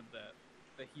just said that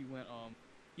he went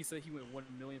he said he went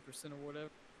 1,000,000% or whatever.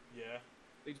 Yeah.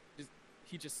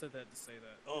 He just said that to say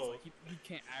that. Oh. It's like he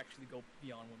can't actually go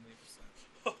beyond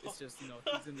 1,000,000%. It's just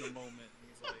he's in the moment. And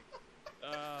he's like,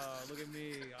 look at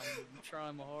me. I'm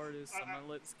trying my hardest. I'm gonna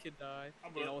let this kid die.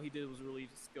 And all he did was really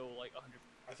just go like 100.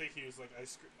 I think he was like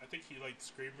I think he like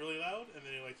screamed really loud, and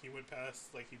then like he went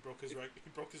past like he broke his record.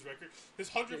 His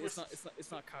 100.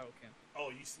 It's not Kaioken.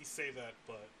 Oh, you say that,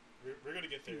 but we're gonna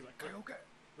get there. He's like Kaioken.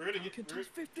 We're gonna get times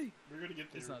 50. We're gonna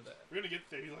get there. It's not that. We're gonna get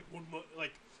there. He's like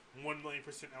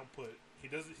 1,000,000% output.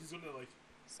 He's gonna like.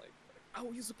 It's like I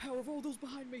will use the power of all those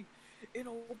behind me, and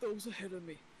all those ahead of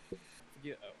me.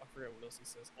 I forget what else he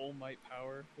says. All might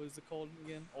power. What is it called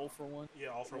again? All for one. Yeah,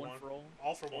 all for one. One for all.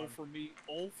 All for one. All for me.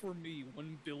 All for me.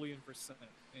 1,000,000,000%.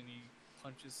 And he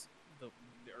punches the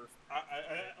earth.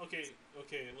 Okay.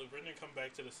 Look, we're gonna come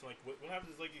back to this. Like, what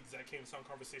happens is like exact same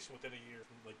conversation within a year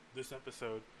from like this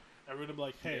episode, and we're gonna be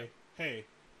like, hey,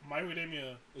 My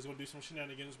Academia is gonna do some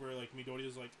shenanigans where like Midori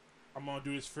is like, I'm gonna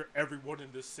do this for everyone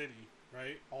in this city,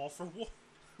 right? All for one.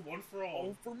 One for all.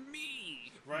 All for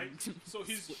me! Right? So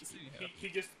he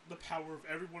gets the power of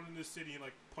everyone in this city and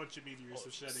like punching meteors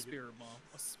and shenanigans. Spirit bomb.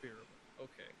 A spirit bomb.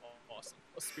 Okay, awesome.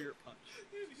 A spirit punch.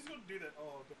 He's gonna do that.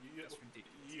 Oh, that's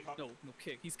ridiculous. No,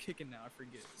 kick. He's kicking now. I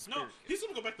forget. He's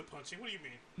gonna go back to punching. What do you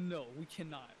mean? No, we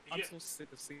cannot. I'm so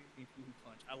sick of seeing people who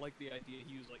punch. I like the idea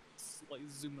he was like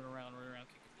zooming around, running around,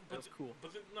 kicking. That was cool.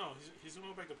 But no, he's gonna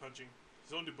go back to punching.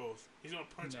 He's gonna do both. He's gonna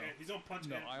punch and he's gonna punch.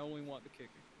 No, I only want the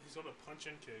kicking. He's gonna punch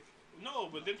and kick. No,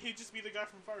 but then he'd just be the guy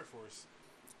from Fire Force.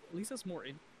 At least that's more.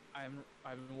 I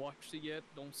haven't watched it yet.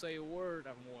 Don't say a word. I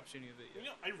haven't watched any of it yet. You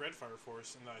know, I read Fire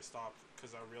Force and then I stopped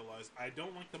because I realized I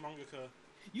don't like the mangaka.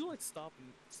 You like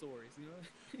stopping stories, you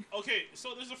know? Okay,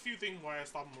 so there's a few things why I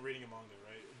stopped reading a manga,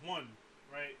 right? One,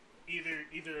 right?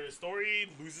 Either the story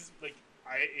loses, like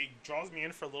it draws me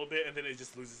in for a little bit and then it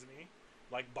just loses me,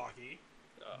 like Baki,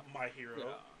 My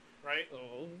Hero, right?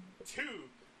 Oh. Two.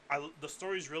 The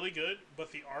story's really good,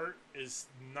 but the art is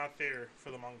not there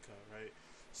for the manga, right?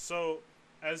 So,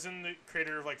 as in the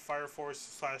creator of like Fire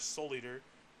Force / Soul Eater,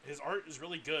 his art is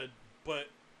really good, but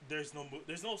there's no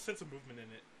sense of movement in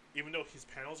it. Even though his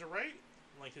panels are right,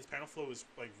 like his panel flow is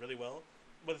like really well,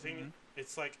 but the thing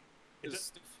it's like,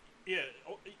 it's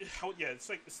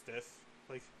like stiff,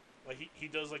 like he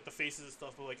does like the faces and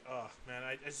stuff, but like man,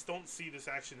 I just don't see this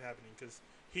action happening because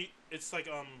it's like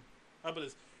how about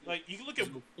this? Like you can look at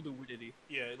fluidity.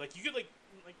 Yeah, like you could like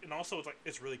and also it's like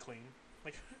it's really clean.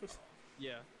 Like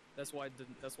yeah, that's why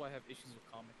I have issues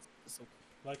with comics. It's so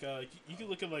like you could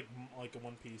look at like a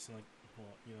One Piece and like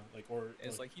well, you know, like or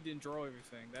it's like he didn't draw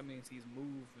everything. That means he's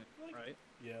movement, right?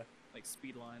 Yeah. Like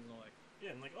speed lines and like yeah,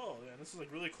 and like oh yeah, this is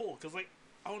like really cool because like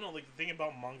I don't know, like the thing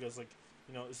about manga is like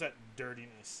you know, it's that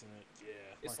dirtiness in it.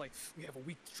 Yeah. It's like we have a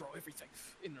week to draw everything,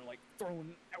 and they're like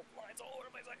throwing outlines all over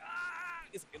the place. Like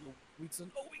it's like in the weeks and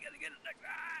we gotta get it next.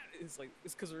 It's like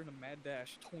it's because they're in a mad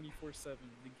dash 24/7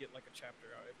 to get like a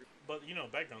chapter out every. But you know,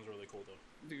 background's really cool though.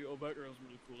 Dude, background's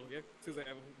really cool. Yeah, because they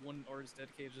have one artist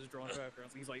dedicated to just drawing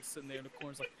backgrounds. He's like sitting there in the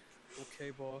corner, like,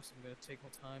 okay, boss, I'm gonna take my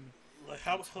time. Like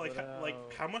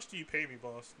how much do you pay me,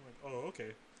 boss? I'm like, oh,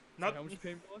 okay. Not how much you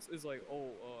pay me, boss? Is like,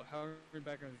 how many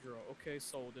backgrounds you draw? Okay,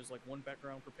 so there's like one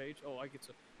background per page. Oh, I get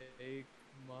to take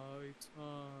my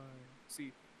time.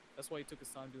 See, that's why he took his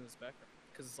time doing this background.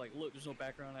 Because it's like, look, there's no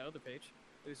background on that other page.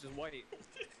 It's just white.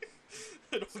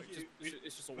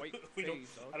 It's just a white page,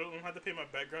 dog. I don't have to pay my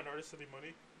background artist any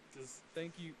money. Just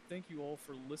thank you all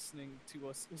for listening to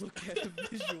us look at the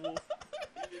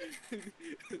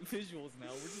visuals now.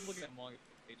 We're just looking at manga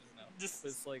pages now.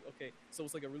 It's like, okay, so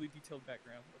it's like a really detailed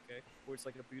background, okay, where it's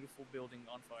like a beautiful building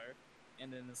on fire,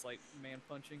 and then it's like man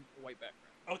punching, white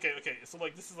background. Okay. So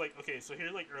like this is like so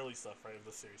here's like early stuff right of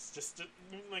the series. Just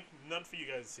like none for you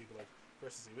guys to see, but like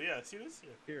first to see. But yeah, see this? Yeah.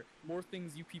 Here, more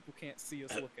things you people can't see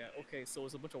us look at. Okay, so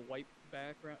it's a bunch of white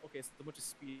background. Okay, it's a bunch of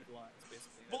speed lines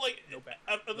basically. But like no back.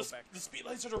 the speed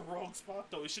lines are the wrong spot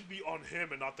though. It should be on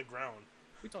him and not the ground.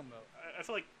 What are you talking about? I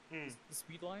feel like the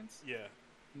speed lines? Yeah.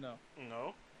 No.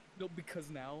 No. No, because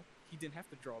now he didn't have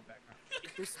to draw a background.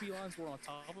 If those speed lines were on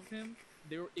top of him,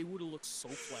 it would have looked so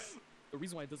flat. The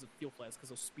reason why it doesn't feel flat is because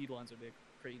those speed lines are there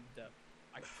creating depth.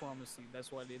 I promise you,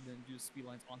 that's why they didn't do the speed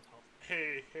lines on top.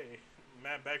 Hey,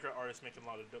 mad background artists making a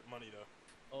lot of money though.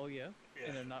 Oh yeah?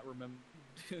 And they're not remember.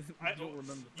 You don't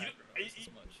remember the background artist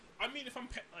so much. I mean, if I'm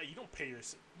you don't pay your,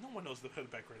 no one knows who the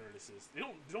background artist is. They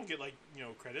don't get like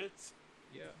credits.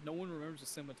 Yeah, no one remembers the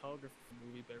cinematographer from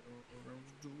the movie, but everyone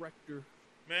remembers the director.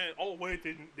 Man, oh wait,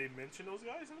 they mention those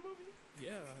guys in the movie?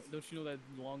 Yeah, don't you know that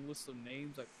long list of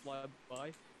names that fly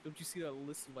by? Don't you see that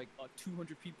list of like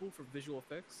 200 people for visual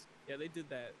effects? Yeah, they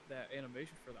did that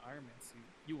animation for the Iron Man suit.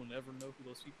 You will never know who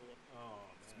those people are.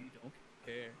 Oh man, so you don't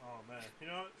care. Oh man,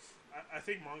 you know what? I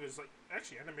think manga is like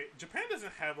actually anime. Japan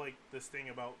doesn't have like this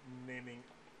thing about naming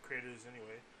creators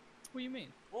anyway. What do you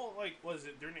mean? Well, like, was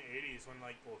it during the 80s when,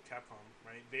 like, Capcom,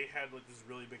 right? They had, like, this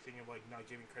really big thing of, like, not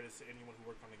giving credits to anyone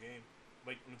who worked on the game.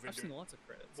 Like, I've seen lots of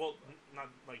credits. Well, not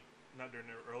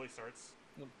during their early starts.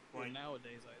 Well,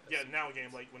 nowadays, yeah, now a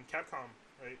game, like, when Capcom,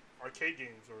 right, arcade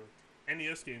games or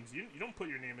NES games, you don't put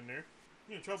your name in there.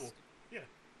 You're in trouble. Yeah.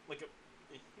 Like,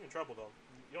 you're in trouble, though.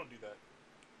 You don't do that.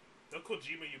 They'll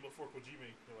Kojima you before Kojima.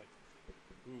 You're like,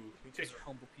 ooh. They're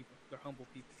humble people. They're humble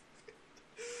people.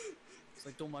 It's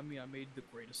like, don't mind me, I made the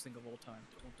greatest thing of all time.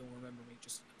 Don't remember me,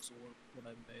 just absorb what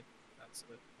I made. That's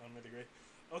it. I made the great.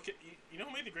 Okay, you know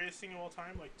who made the greatest thing of all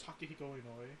time? Like Takehiko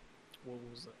Inoue. What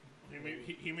was that?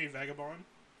 He made Vagabond.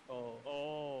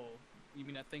 Oh, you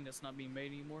mean that thing that's not being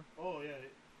made anymore? Oh yeah,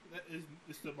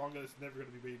 it's the manga that's never gonna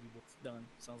be made anymore. It's done.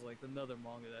 Sounds like another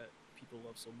manga that people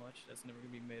love so much that's never gonna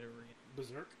be made ever again.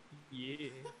 Berserk.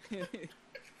 Yeah.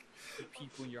 The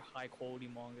people in your high quality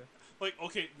manga. Like,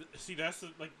 okay, see, that's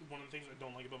like one of the things I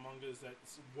don't like about manga is that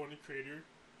it's one creator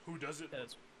who does it.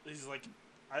 He's like,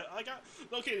 I got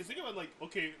okay. The thing about like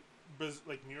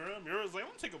like Mura's like, I'm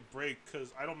gonna take a break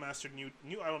because Idol Master new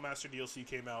Idol Master DLC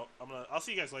came out. I'll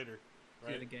see you guys later.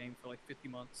 Right? In the game for like 50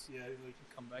 months. Yeah, he's like,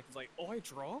 come back. He's like, oh, I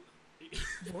draw.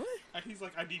 What? He's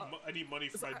like, I need money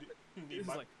for my. He's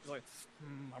like,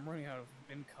 I'm running out of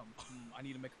income. I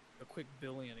need to make a quick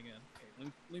billion again. Okay,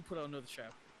 let me put out another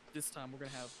chapter. This time we're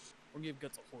gonna give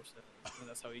Guts a horse head, and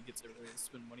that's how he gets everybody to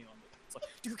spend money on it. It's like,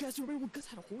 do you guys remember when Guts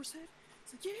had a horse head?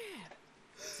 It's like, yeah.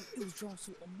 It's like, it was drawn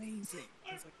so amazing.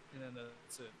 It's like, and then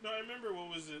that's it. No, I remember what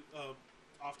was it?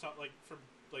 Off top, like from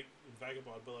like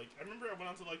Vagabond, but like I remember I went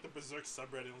onto like the Berserk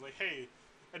subreddit and was like, hey.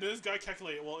 And then this guy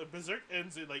calculated, well, if Berserk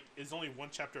ends in, like, is only one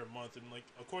chapter a month, and, like,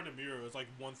 according to Miro, it's, like,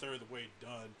 1/3 of the way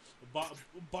done.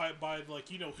 By like,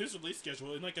 his release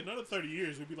schedule, in, like, another 30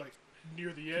 years, we'd be, like,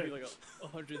 near the end. He'd be, like,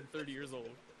 130 years old.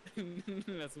 That's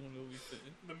when it'll be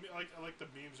finished. I like the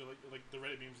memes, or, like, the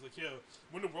Reddit memes, like, yeah,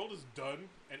 when the world is done,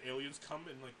 and aliens come,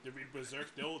 and, like, they read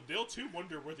Berserk, they'll too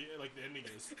wonder where the ending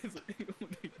is.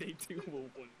 They too will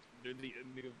wonder the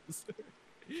ending of Berserk.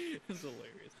 It's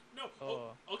hilarious.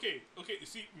 No, okay.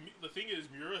 See, the thing is,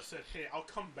 Miura said, "Hey, I'll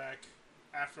come back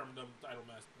after I'm done with Idol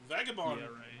Master." Vagabond, yeah,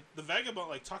 right. The Vagabond,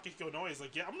 like Takehiko Inoue, is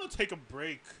like, "Yeah, I'm gonna take a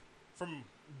break from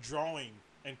drawing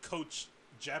and coach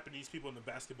Japanese people in the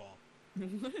basketball."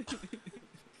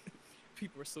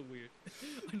 People are so weird.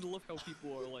 I love how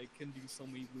people are like can do so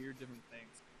many weird different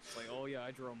things. It's like, oh yeah,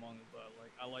 I draw manga, but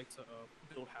like I like to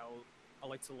build house. I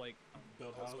like to like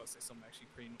build house. I was house. about to say something actually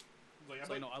pretty. Like,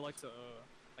 I like to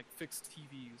like fix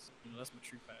TVs. That's my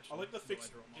true passion. I like to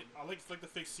fix. I like to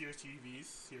fix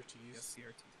CRTVs. CRTs. Yeah,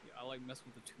 CRTs. Yeah, I like messing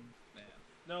with the tune, man.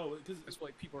 No, because that's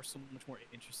why people are so much more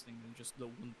interesting than just the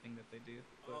one thing that they do.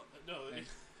 But, no, man,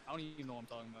 I don't even know what I'm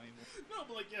talking about anymore. No,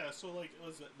 but like yeah, so like it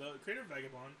was the creator of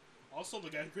Vagabond, also the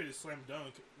guy who created Slam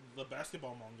Dunk, the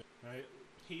basketball manga, right?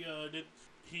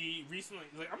 He recently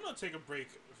like, I'm gonna take a break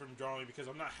from drawing because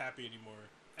I'm not happy anymore.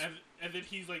 And then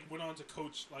he's like went on to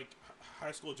coach like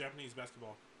high school Japanese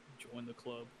basketball. Join the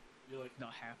club. You're like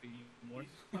not happy anymore.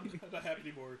 I'm not happy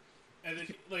anymore. And then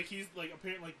he's like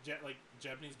apparently like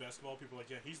Japanese basketball people are like,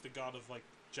 yeah, he's the god of like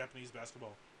Japanese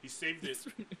basketball. He saved it.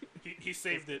 he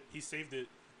saved it. He saved it.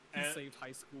 He saved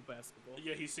high school basketball.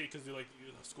 Yeah, he saved because they're like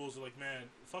schools are like, man,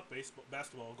 fuck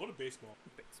basketball. Go to baseball.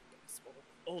 Baseball.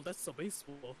 Oh, that's a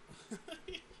baseball.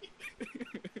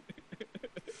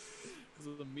 Because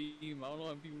of the meme. I don't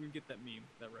know if people can get that meme,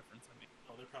 that reference. I mean,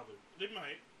 they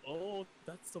might. Oh,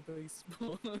 that's a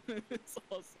baseball. It's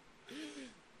awesome.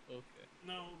 Okay.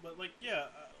 No, but like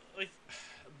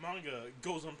manga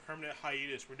goes on permanent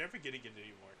hiatus. We're never getting it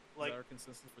anymore. Is that our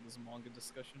consensus for this manga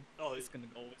discussion? Oh, it's gonna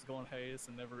always go on hiatus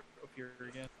and never appear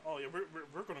again. Oh yeah,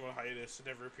 we're gonna go on hiatus and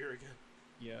never appear again.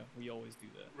 Yeah, we always do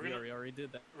that. We already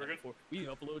did that. Before. We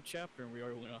upload a chapter and we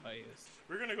already went on hiatus.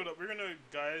 We're gonna go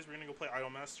play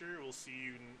Idolmaster. We'll see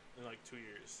you in like 2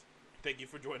 years. Thank you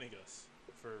for joining us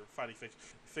for fighting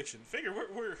fiction. Figure,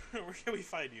 where can we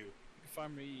find you? You can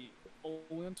find me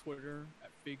only on Twitter at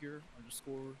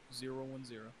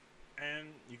figure_010.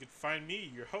 And you can find me,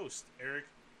 your host, Eric,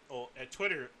 at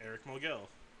Twitter, Eric Mogel.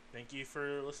 Thank you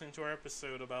for listening to our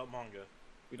episode about manga.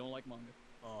 We don't like manga.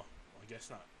 Oh, well, I guess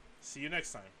not. See you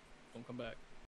next time. Don't come back.